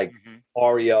play, like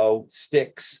REO,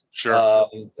 Styx, sure.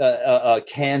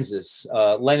 Kansas,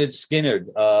 Leonard Skinner.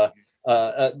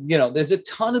 There's a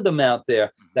ton of them out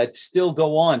there that still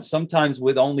go on, sometimes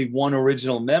with only one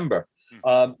original member.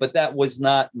 But that was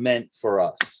not meant for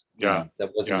us. That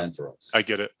wasn't meant for us. I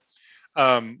get it.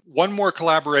 One more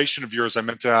collaboration of yours I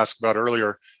meant to ask about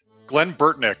earlier, Glenn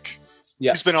Burtnick.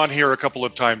 Yeah. He's been on here a couple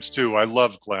of times too. I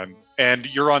love Glenn. And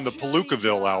you're on the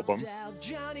Palookaville album.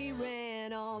 Johnny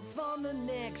ran off on the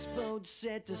next boat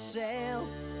set to sail.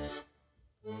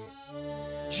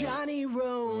 Johnny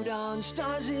rode on,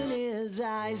 stars in his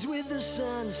eyes, with the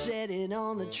sun setting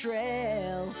on the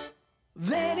trail.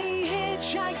 Then he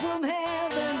hitchhiked from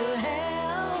heaven to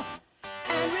hell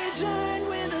and returned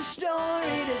with a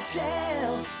story to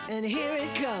tell. And here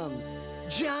it comes.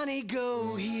 Johnny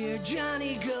go here,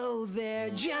 Johnny go there.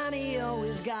 Johnny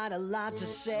always got a lot to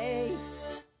say.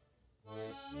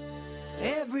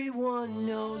 Everyone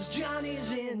knows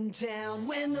Johnny's in town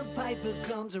when the piper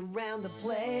comes around to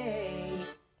play.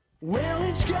 Well,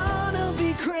 it's gonna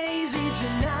be crazy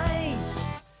tonight.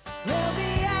 There'll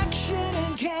be action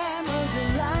and cameras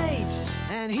and lights,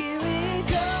 and here it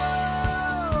goes.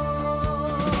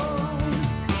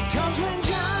 'Cause when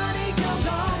Johnny comes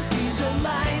home, he's the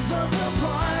life of the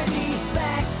party,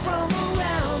 back from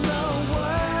around the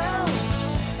world.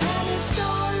 And his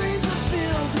stories are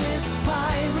filled with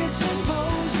pirates and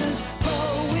posers,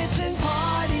 poets and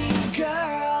party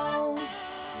girls.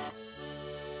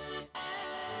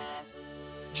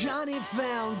 Johnny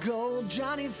found gold,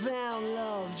 Johnny found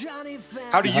love, Johnny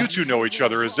found... How do you two know each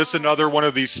other? Is this another one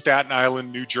of these Staten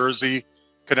Island, New Jersey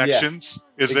connections?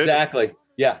 Yeah, is exactly. It?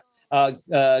 Yeah.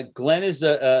 Glenn is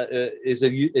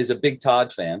a big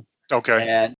Todd fan. Okay.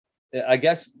 And I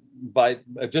guess by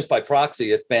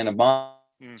proxy, a fan of mine.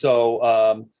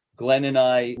 So Glenn and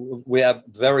I, we have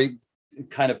very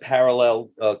kind of parallel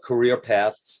career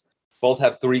paths. Both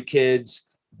have 3 kids.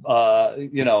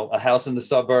 A house in the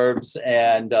suburbs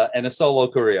and a solo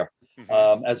career,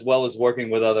 as well as working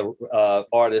with other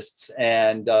artists,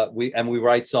 and we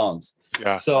write songs.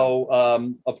 Yeah. So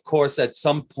of course, at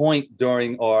some point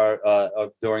during our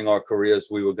careers,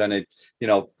 we were going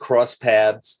to cross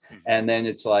paths, and then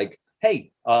it's like,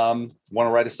 hey, want to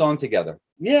write a song together?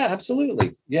 Yeah,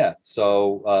 absolutely. Yeah.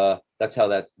 So that's how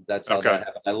that happened.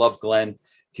 I love Glenn.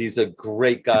 He's a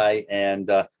great guy and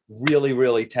really,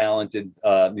 really talented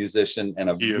musician and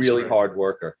a really hard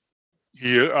worker.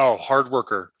 Hard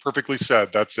worker. Perfectly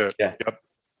said. That's it. Yeah. Yep.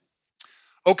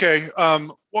 Okay.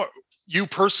 What you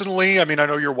personally? I mean, I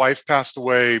know your wife passed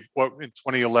away. In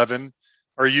 2011?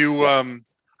 Are you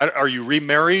are you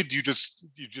remarried? Do you just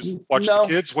watch the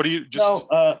kids? What do you just?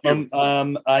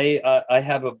 No. I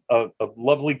have a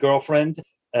lovely girlfriend,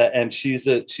 and she's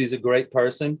a great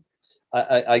person.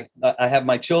 I have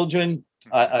my children.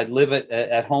 I live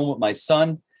at home with my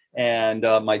son and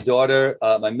my daughter.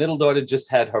 My middle daughter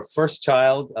just had her first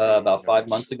child about 5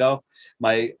 months ago.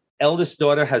 My eldest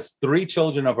daughter has 3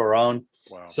 children of her own.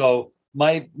 Wow. So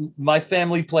my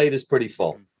family plate is pretty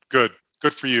full. Good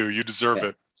for you. You deserve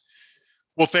it.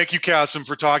 Well, thank you, Kasim,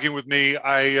 for talking with me.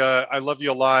 I love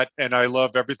you a lot, and I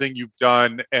love everything you've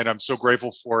done, and I'm so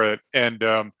grateful for it. And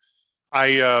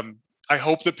I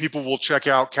hope that people will check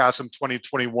out Kasim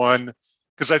 2021,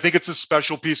 because I think it's a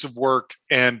special piece of work,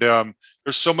 and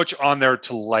there's so much on there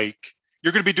to like.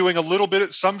 You're going to be doing a little bit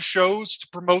at some shows to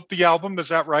promote the album. Is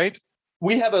that right?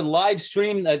 We have a live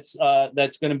stream that's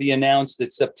going to be announced.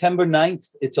 It's September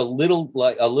 9th. It's a little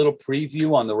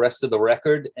preview on the rest of the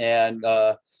record, and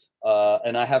I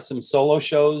have some solo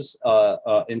shows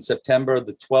in September.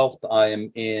 The 12th, I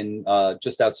am in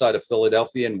just outside of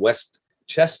Philadelphia in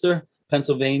Westchester,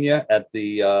 Pennsylvania, at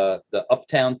the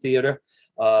Uptown Theater.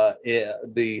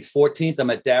 The 14th, I'm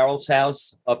at Daryl's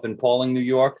house up in Pawling, New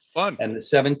York. Fun. And the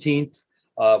 17th,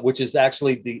 which is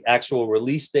actually the actual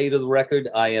release date of the record,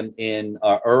 I am in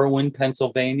Irwin,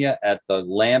 Pennsylvania at the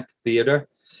Lamp Theater.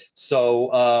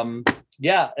 So,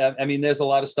 yeah, I mean, there's a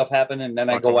lot of stuff happening. And then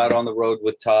I go out on the road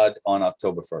with Todd on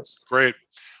October 1st. Great.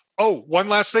 Oh, one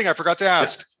last thing I forgot to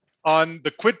ask. Yeah. On the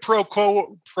Quid Pro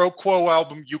Quo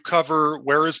album, you cover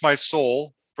Where Is My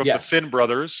Soul from the Finn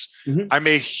Brothers. Mm-hmm. I'm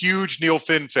a huge Neil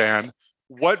Finn fan.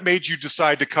 What made you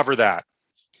decide to cover that?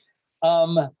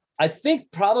 I think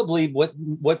probably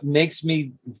what makes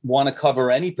me want to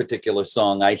cover any particular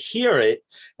song, I hear it,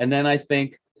 and then I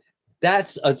think,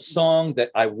 that's a song that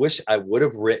I wish I would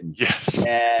have written. Yes.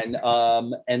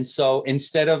 And so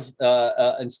instead of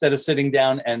sitting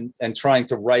down and trying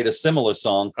to write a similar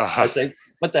song, I say,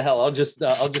 what the hell? I'll just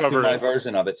do my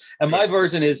version of it. And my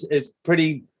version is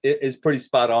pretty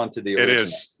spot on to the original. It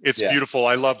is. It's beautiful.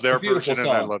 I love their version and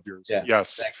I love yours. Yeah.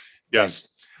 Yes. Thanks. Yes.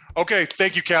 Okay.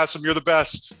 Thank you, Kasim. You're the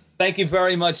best. Thank you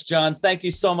very much, John. Thank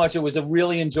you so much. It was a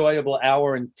really enjoyable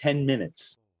hour and 10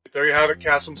 minutes. There you have it,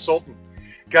 Kasim Sulton.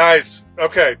 Guys,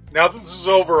 okay, now that this is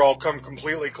over, I'll come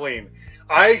completely clean.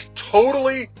 I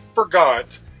totally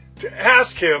forgot to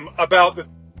ask him about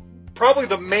probably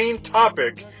the main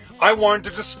topic I wanted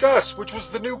to discuss, which was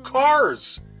the new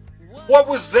cars. What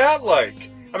was that like?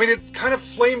 I mean, it kind of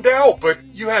flamed out, but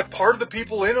you had part of the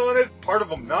people in on it, part of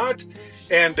them not,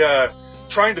 and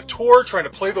trying to tour, trying to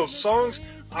play those songs.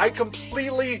 I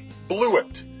completely blew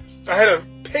it. I had a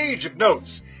page of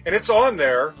notes, and it's on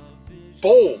there,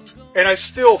 bold. And I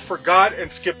still forgot and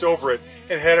skipped over it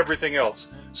and had everything else.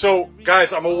 So,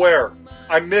 guys, I'm aware.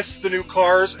 I missed the new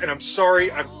cars, and I'm sorry.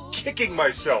 I'm kicking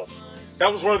myself.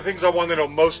 That was one of the things I wanted to know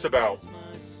most about.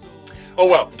 Oh,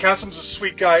 well. Kasim's a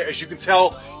sweet guy. As you can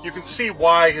tell, you can see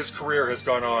why his career has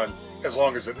gone on as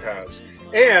long as it has.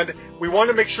 And we want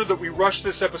to make sure that we rush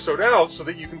this episode out so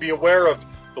that you can be aware of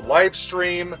the live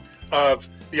stream, of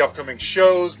the upcoming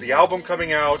shows, the album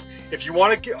coming out. If you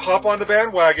want to hop on the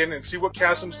bandwagon and see what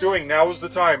Kasim's doing, now is the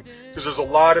time, because there's a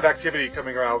lot of activity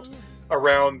coming out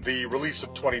around the release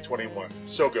of 2021.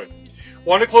 So good.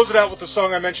 Want to close it out with the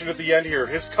song I mentioned at the end here,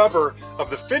 his cover of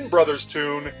the Finn Brothers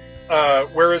tune,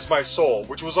 Where Is My Soul,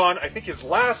 which was on, I think, his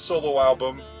last solo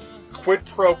album, Quid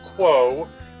Pro Quo,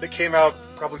 that came out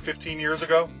probably 15 years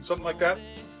ago, something like that.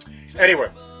 Anyway,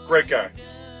 great guy.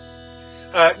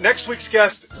 Next week's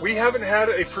guest, we haven't had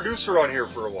a producer on here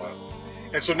for a while.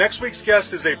 And so next week's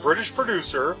guest is a British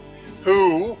producer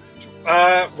who,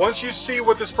 once you see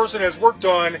what this person has worked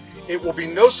on, it will be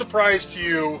no surprise to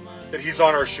you that he's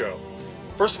on our show.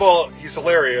 First of all, he's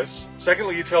hilarious.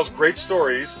 Secondly, he tells great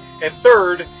stories. And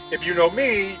third, if you know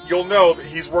me, you'll know that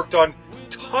he's worked on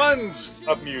tons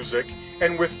of music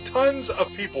and with tons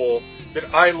of people that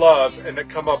I love and that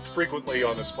come up frequently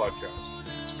on this podcast.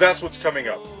 So that's what's coming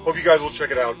up. Hope you guys will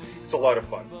check it out. It's a lot of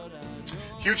fun.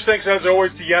 Huge thanks, as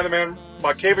always, to Jan the Man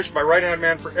Markiewicz, my right-hand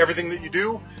man, for everything that you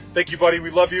do. Thank you, buddy. We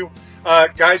love you.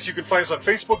 Guys, you can find us on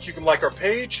Facebook. You can like our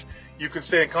page. You can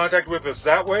stay in contact with us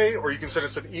that way, or you can send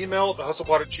us an email,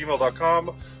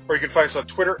 thehustlepod@gmail.com, or you can find us on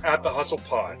Twitter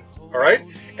 @thehustlepod. All right?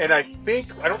 And I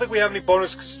don't think we have any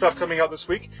bonus stuff coming out this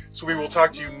week, so we will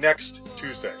talk to you next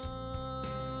Tuesday.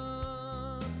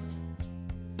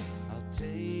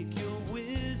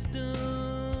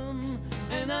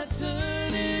 And I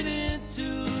turn it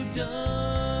into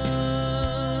dust.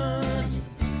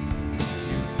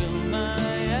 You fill my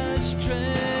ashtray,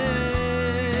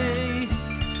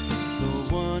 the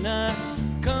one I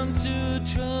come to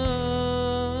trust.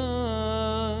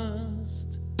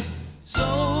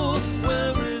 So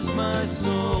where is my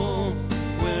soul?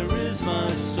 Where is my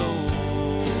soul?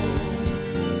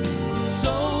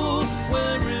 So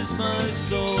where is my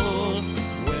soul?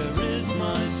 Where is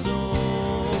my soul?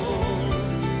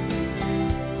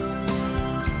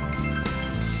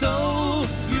 So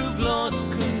you've lost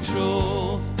control.